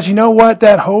 Because you know what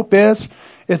that hope is?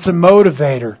 It's a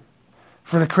motivator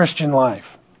for the Christian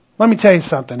life. Let me tell you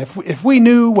something. If we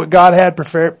knew what God had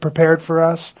prepared for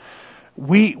us,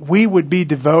 we would be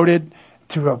devoted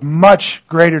to a much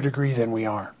greater degree than we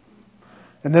are.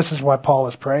 And this is why Paul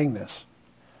is praying this.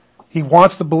 He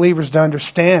wants the believers to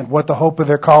understand what the hope of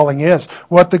their calling is,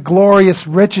 what the glorious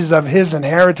riches of His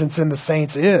inheritance in the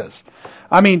saints is.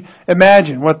 I mean,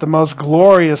 imagine what the most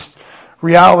glorious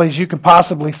realities you can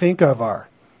possibly think of are.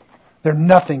 They're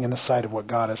nothing in the sight of what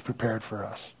God has prepared for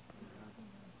us.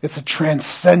 It's a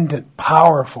transcendent,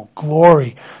 powerful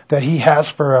glory that He has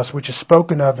for us, which is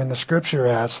spoken of in the Scripture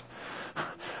as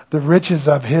the riches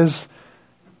of His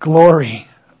glory,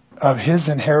 of His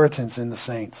inheritance in the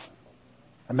saints.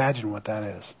 Imagine what that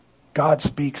is. God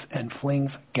speaks and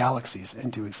flings galaxies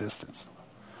into existence.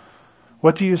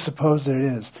 What do you suppose that it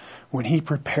is when He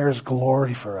prepares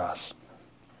glory for us?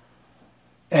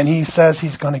 And He says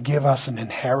He's going to give us an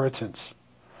inheritance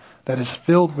that is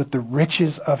filled with the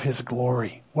riches of His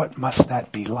glory. What must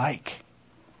that be like?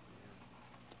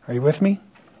 Are you with me?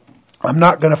 I'm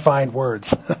not going to find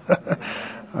words.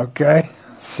 Okay?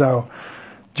 So,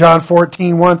 John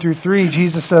 14:1-3,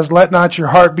 Jesus says, let not your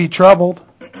heart be troubled.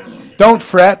 Don't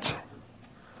fret.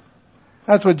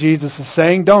 That's what Jesus is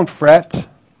saying. Don't fret.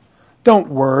 Don't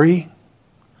worry.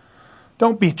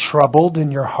 Don't be troubled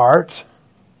in your heart.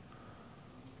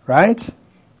 Right?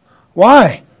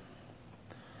 Why?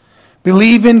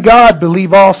 Believe in God,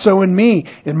 believe also in me.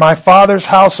 In my Father's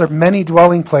house are many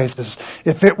dwelling places.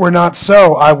 If it were not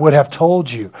so, I would have told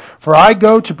you. For I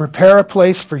go to prepare a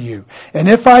place for you. And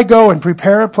if I go and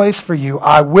prepare a place for you,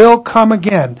 I will come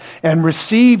again and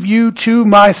receive you to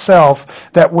myself,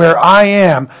 that where I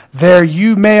am, there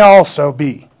you may also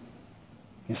be.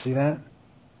 You see that?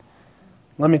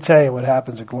 Let me tell you what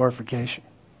happens at glorification.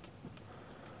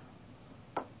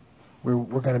 We're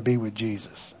going to be with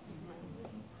Jesus.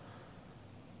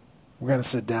 We're going to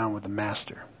sit down with the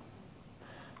Master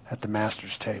at the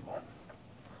Master's table.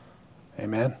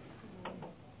 Amen?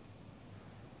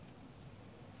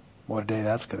 What a day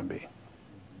that's going to be.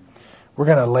 We're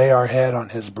going to lay our head on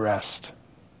His breast.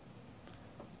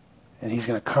 And He's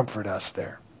going to comfort us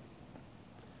there.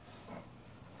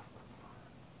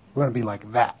 We're going to be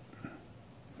like that.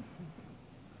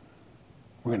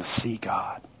 We're going to see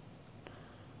God.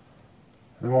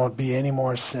 There won't be any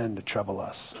more sin to trouble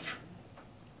us.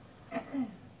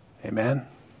 Amen?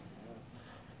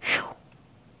 Whew.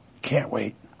 Can't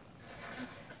wait.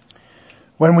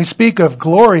 When we speak of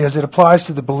glory as it applies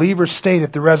to the believer's state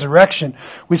at the resurrection,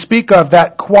 we speak of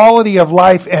that quality of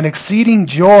life and exceeding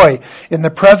joy in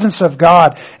the presence of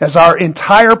God as our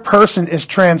entire person is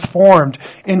transformed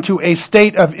into a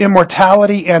state of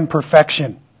immortality and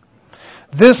perfection.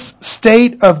 This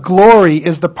state of glory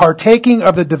is the partaking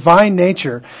of the divine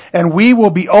nature, and we will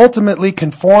be ultimately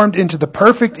conformed into the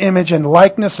perfect image and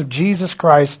likeness of Jesus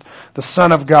Christ, the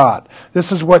Son of God.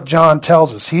 This is what John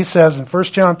tells us. He says in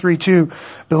 1 John 3:2,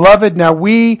 "Beloved, now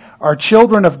we are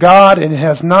children of God, and it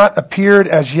has not appeared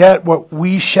as yet what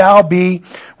we shall be.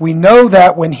 We know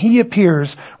that when He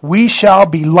appears, we shall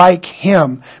be like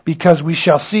Him, because we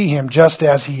shall see Him just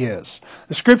as He is."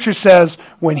 The Scripture says,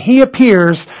 when He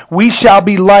appears, we shall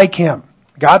be like Him.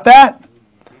 Got that?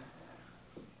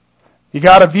 You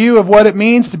got a view of what it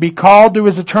means to be called to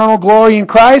His eternal glory in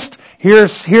Christ?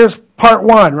 Here's part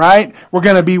one, right? We're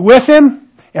going to be with Him,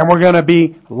 and we're going to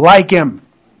be like Him.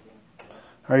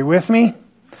 Are you with me?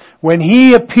 When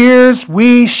He appears,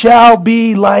 we shall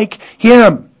be like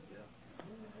Him.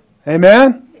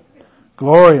 Amen?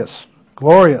 Glorious.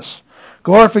 Glorious.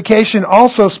 Glorification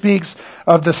also speaks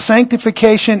of the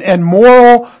sanctification and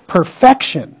moral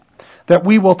perfection that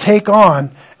we will take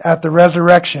on at the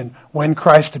resurrection when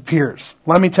Christ appears.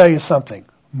 Let me tell you something.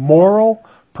 Moral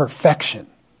perfection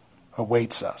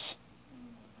awaits us.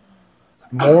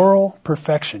 Moral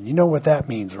perfection. You know what that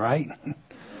means, right?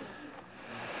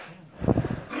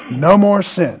 No more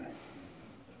sin.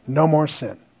 No more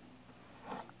sin.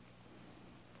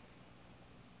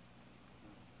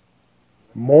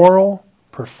 Moral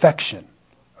perfection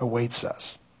awaits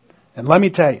us. And let me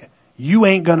tell you, you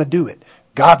ain't going to do it.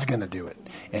 God's going to do it.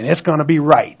 And it's going to be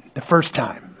right the first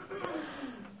time.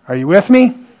 Are you with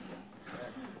me?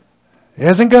 There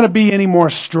isn't going to be any more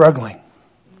struggling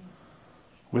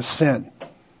with sin.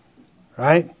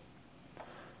 Right?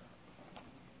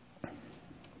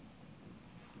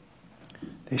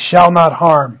 They shall not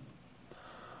harm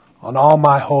on all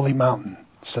my holy mountain,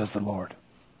 says the Lord.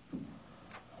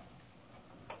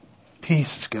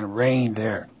 Peace is going to reign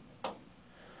there.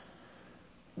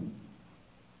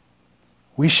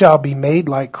 We shall be made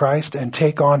like Christ and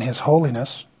take on His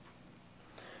holiness,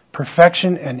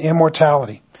 perfection, and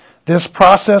immortality. This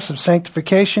process of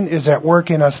sanctification is at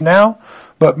work in us now,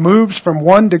 but moves from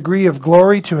one degree of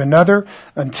glory to another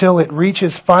until it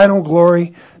reaches final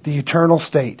glory, the eternal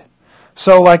state.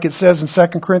 So, like it says in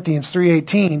 2 Corinthians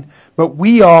 3:18, but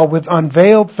we all with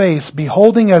unveiled face,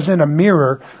 beholding as in a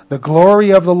mirror the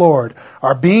glory of the Lord,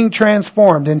 are being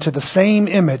transformed into the same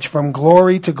image from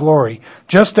glory to glory,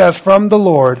 just as from the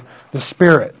Lord, the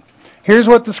Spirit. Here's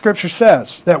what the Scripture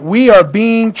says, that we are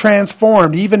being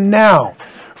transformed even now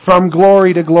from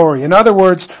glory to glory. In other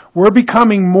words, we're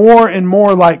becoming more and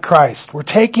more like Christ. We're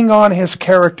taking on His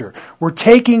character. We're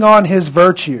taking on His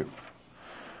virtue.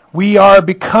 We are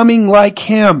becoming like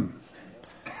Him.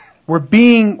 We're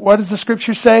being, what does the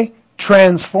Scripture say?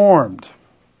 Transformed.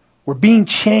 We're being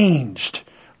changed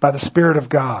by the Spirit of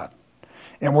God.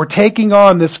 And we're taking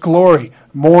on this glory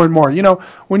more and more. You know,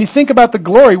 when you think about the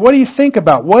glory, what do you think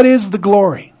about? What is the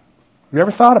glory? Have you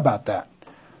ever thought about that?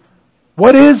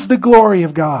 What is the glory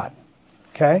of God?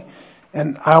 Okay?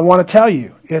 And I want to tell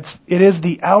you, it is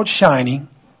the outshining,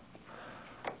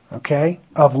 okay,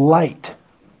 of light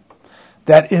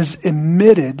that is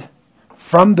emitted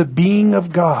from the being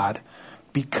of God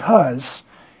because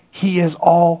He is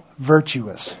all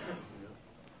virtuous.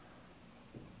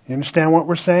 You understand what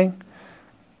we're saying?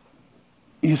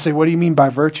 You say, what do you mean by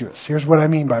virtuous? Here's what I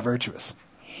mean by virtuous.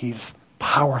 He's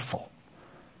powerful.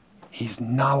 He's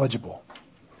knowledgeable.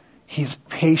 He's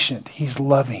patient. He's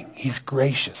loving. He's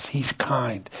gracious. He's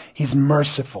kind. He's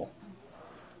merciful.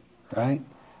 Right?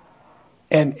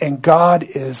 And God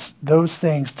is those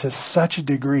things to such a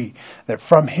degree that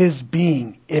from His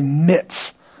being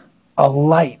emits a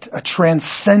light, a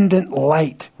transcendent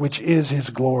light, which is His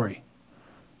glory.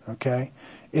 Okay?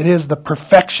 It is the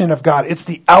perfection of God. It's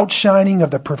the outshining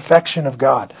of the perfection of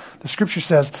God. The Scripture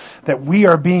says that we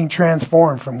are being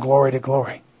transformed from glory to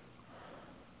glory.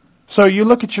 So you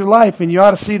look at your life and you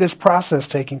ought to see this process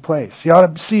taking place. You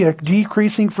ought to see a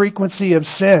decreasing frequency of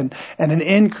sin and an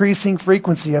increasing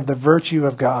frequency of the virtue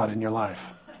of God in your life.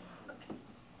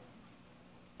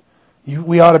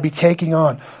 We ought to be taking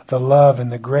on the love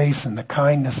and the grace and the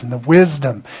kindness and the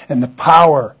wisdom and the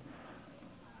power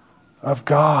of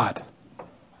God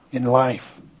in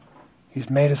life. He's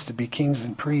made us to be kings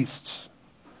and priests.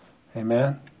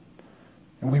 Amen?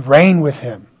 And we reign with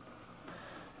Him.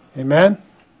 Amen?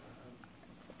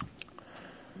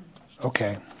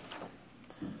 Okay.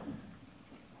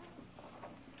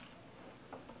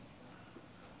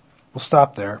 We'll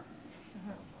stop there.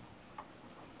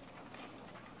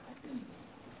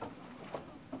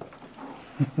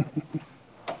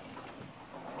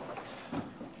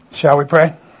 Shall we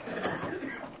pray?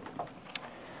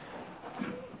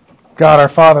 God our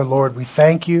Father, Lord, we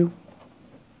thank you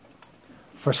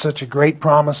for such a great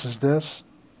promise as this.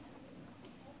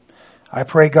 I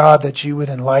pray, God, that you would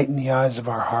enlighten the eyes of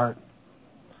our heart,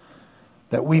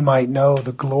 that we might know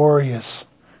the glorious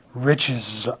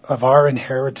riches of our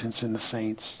inheritance in the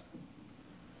saints.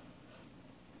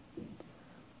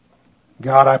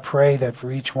 God, I pray that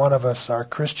for each one of us, our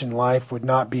Christian life would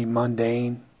not be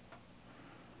mundane.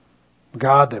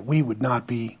 God, that we would not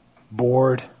be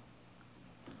bored,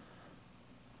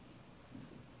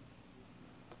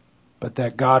 but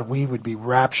that, God, we would be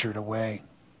raptured away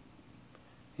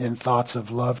in thoughts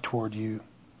of love toward you.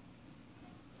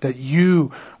 That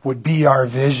you would be our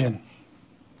vision.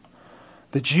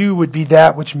 That you would be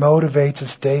that which motivates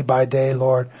us day by day,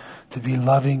 Lord, to be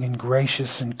loving and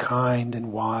gracious and kind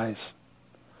and wise.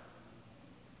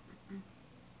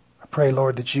 I pray,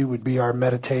 Lord, that you would be our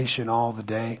meditation all the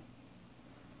day.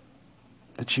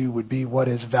 That you would be what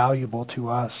is valuable to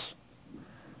us.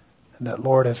 And that,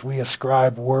 Lord, as we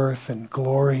ascribe worth and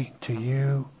glory to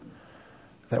you,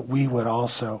 that we would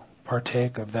also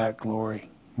partake of that glory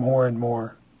more and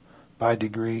more by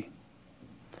degree.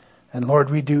 And Lord,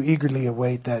 we do eagerly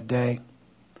await that day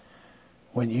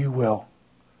when you will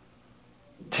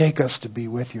take us to be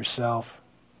with yourself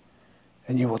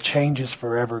and you will change us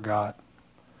forever, God,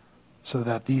 so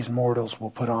that these mortals will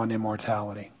put on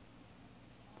immortality.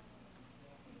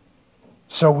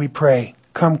 So we pray,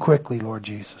 come quickly, Lord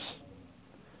Jesus.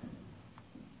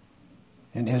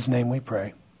 In His name we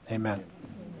pray. Amen.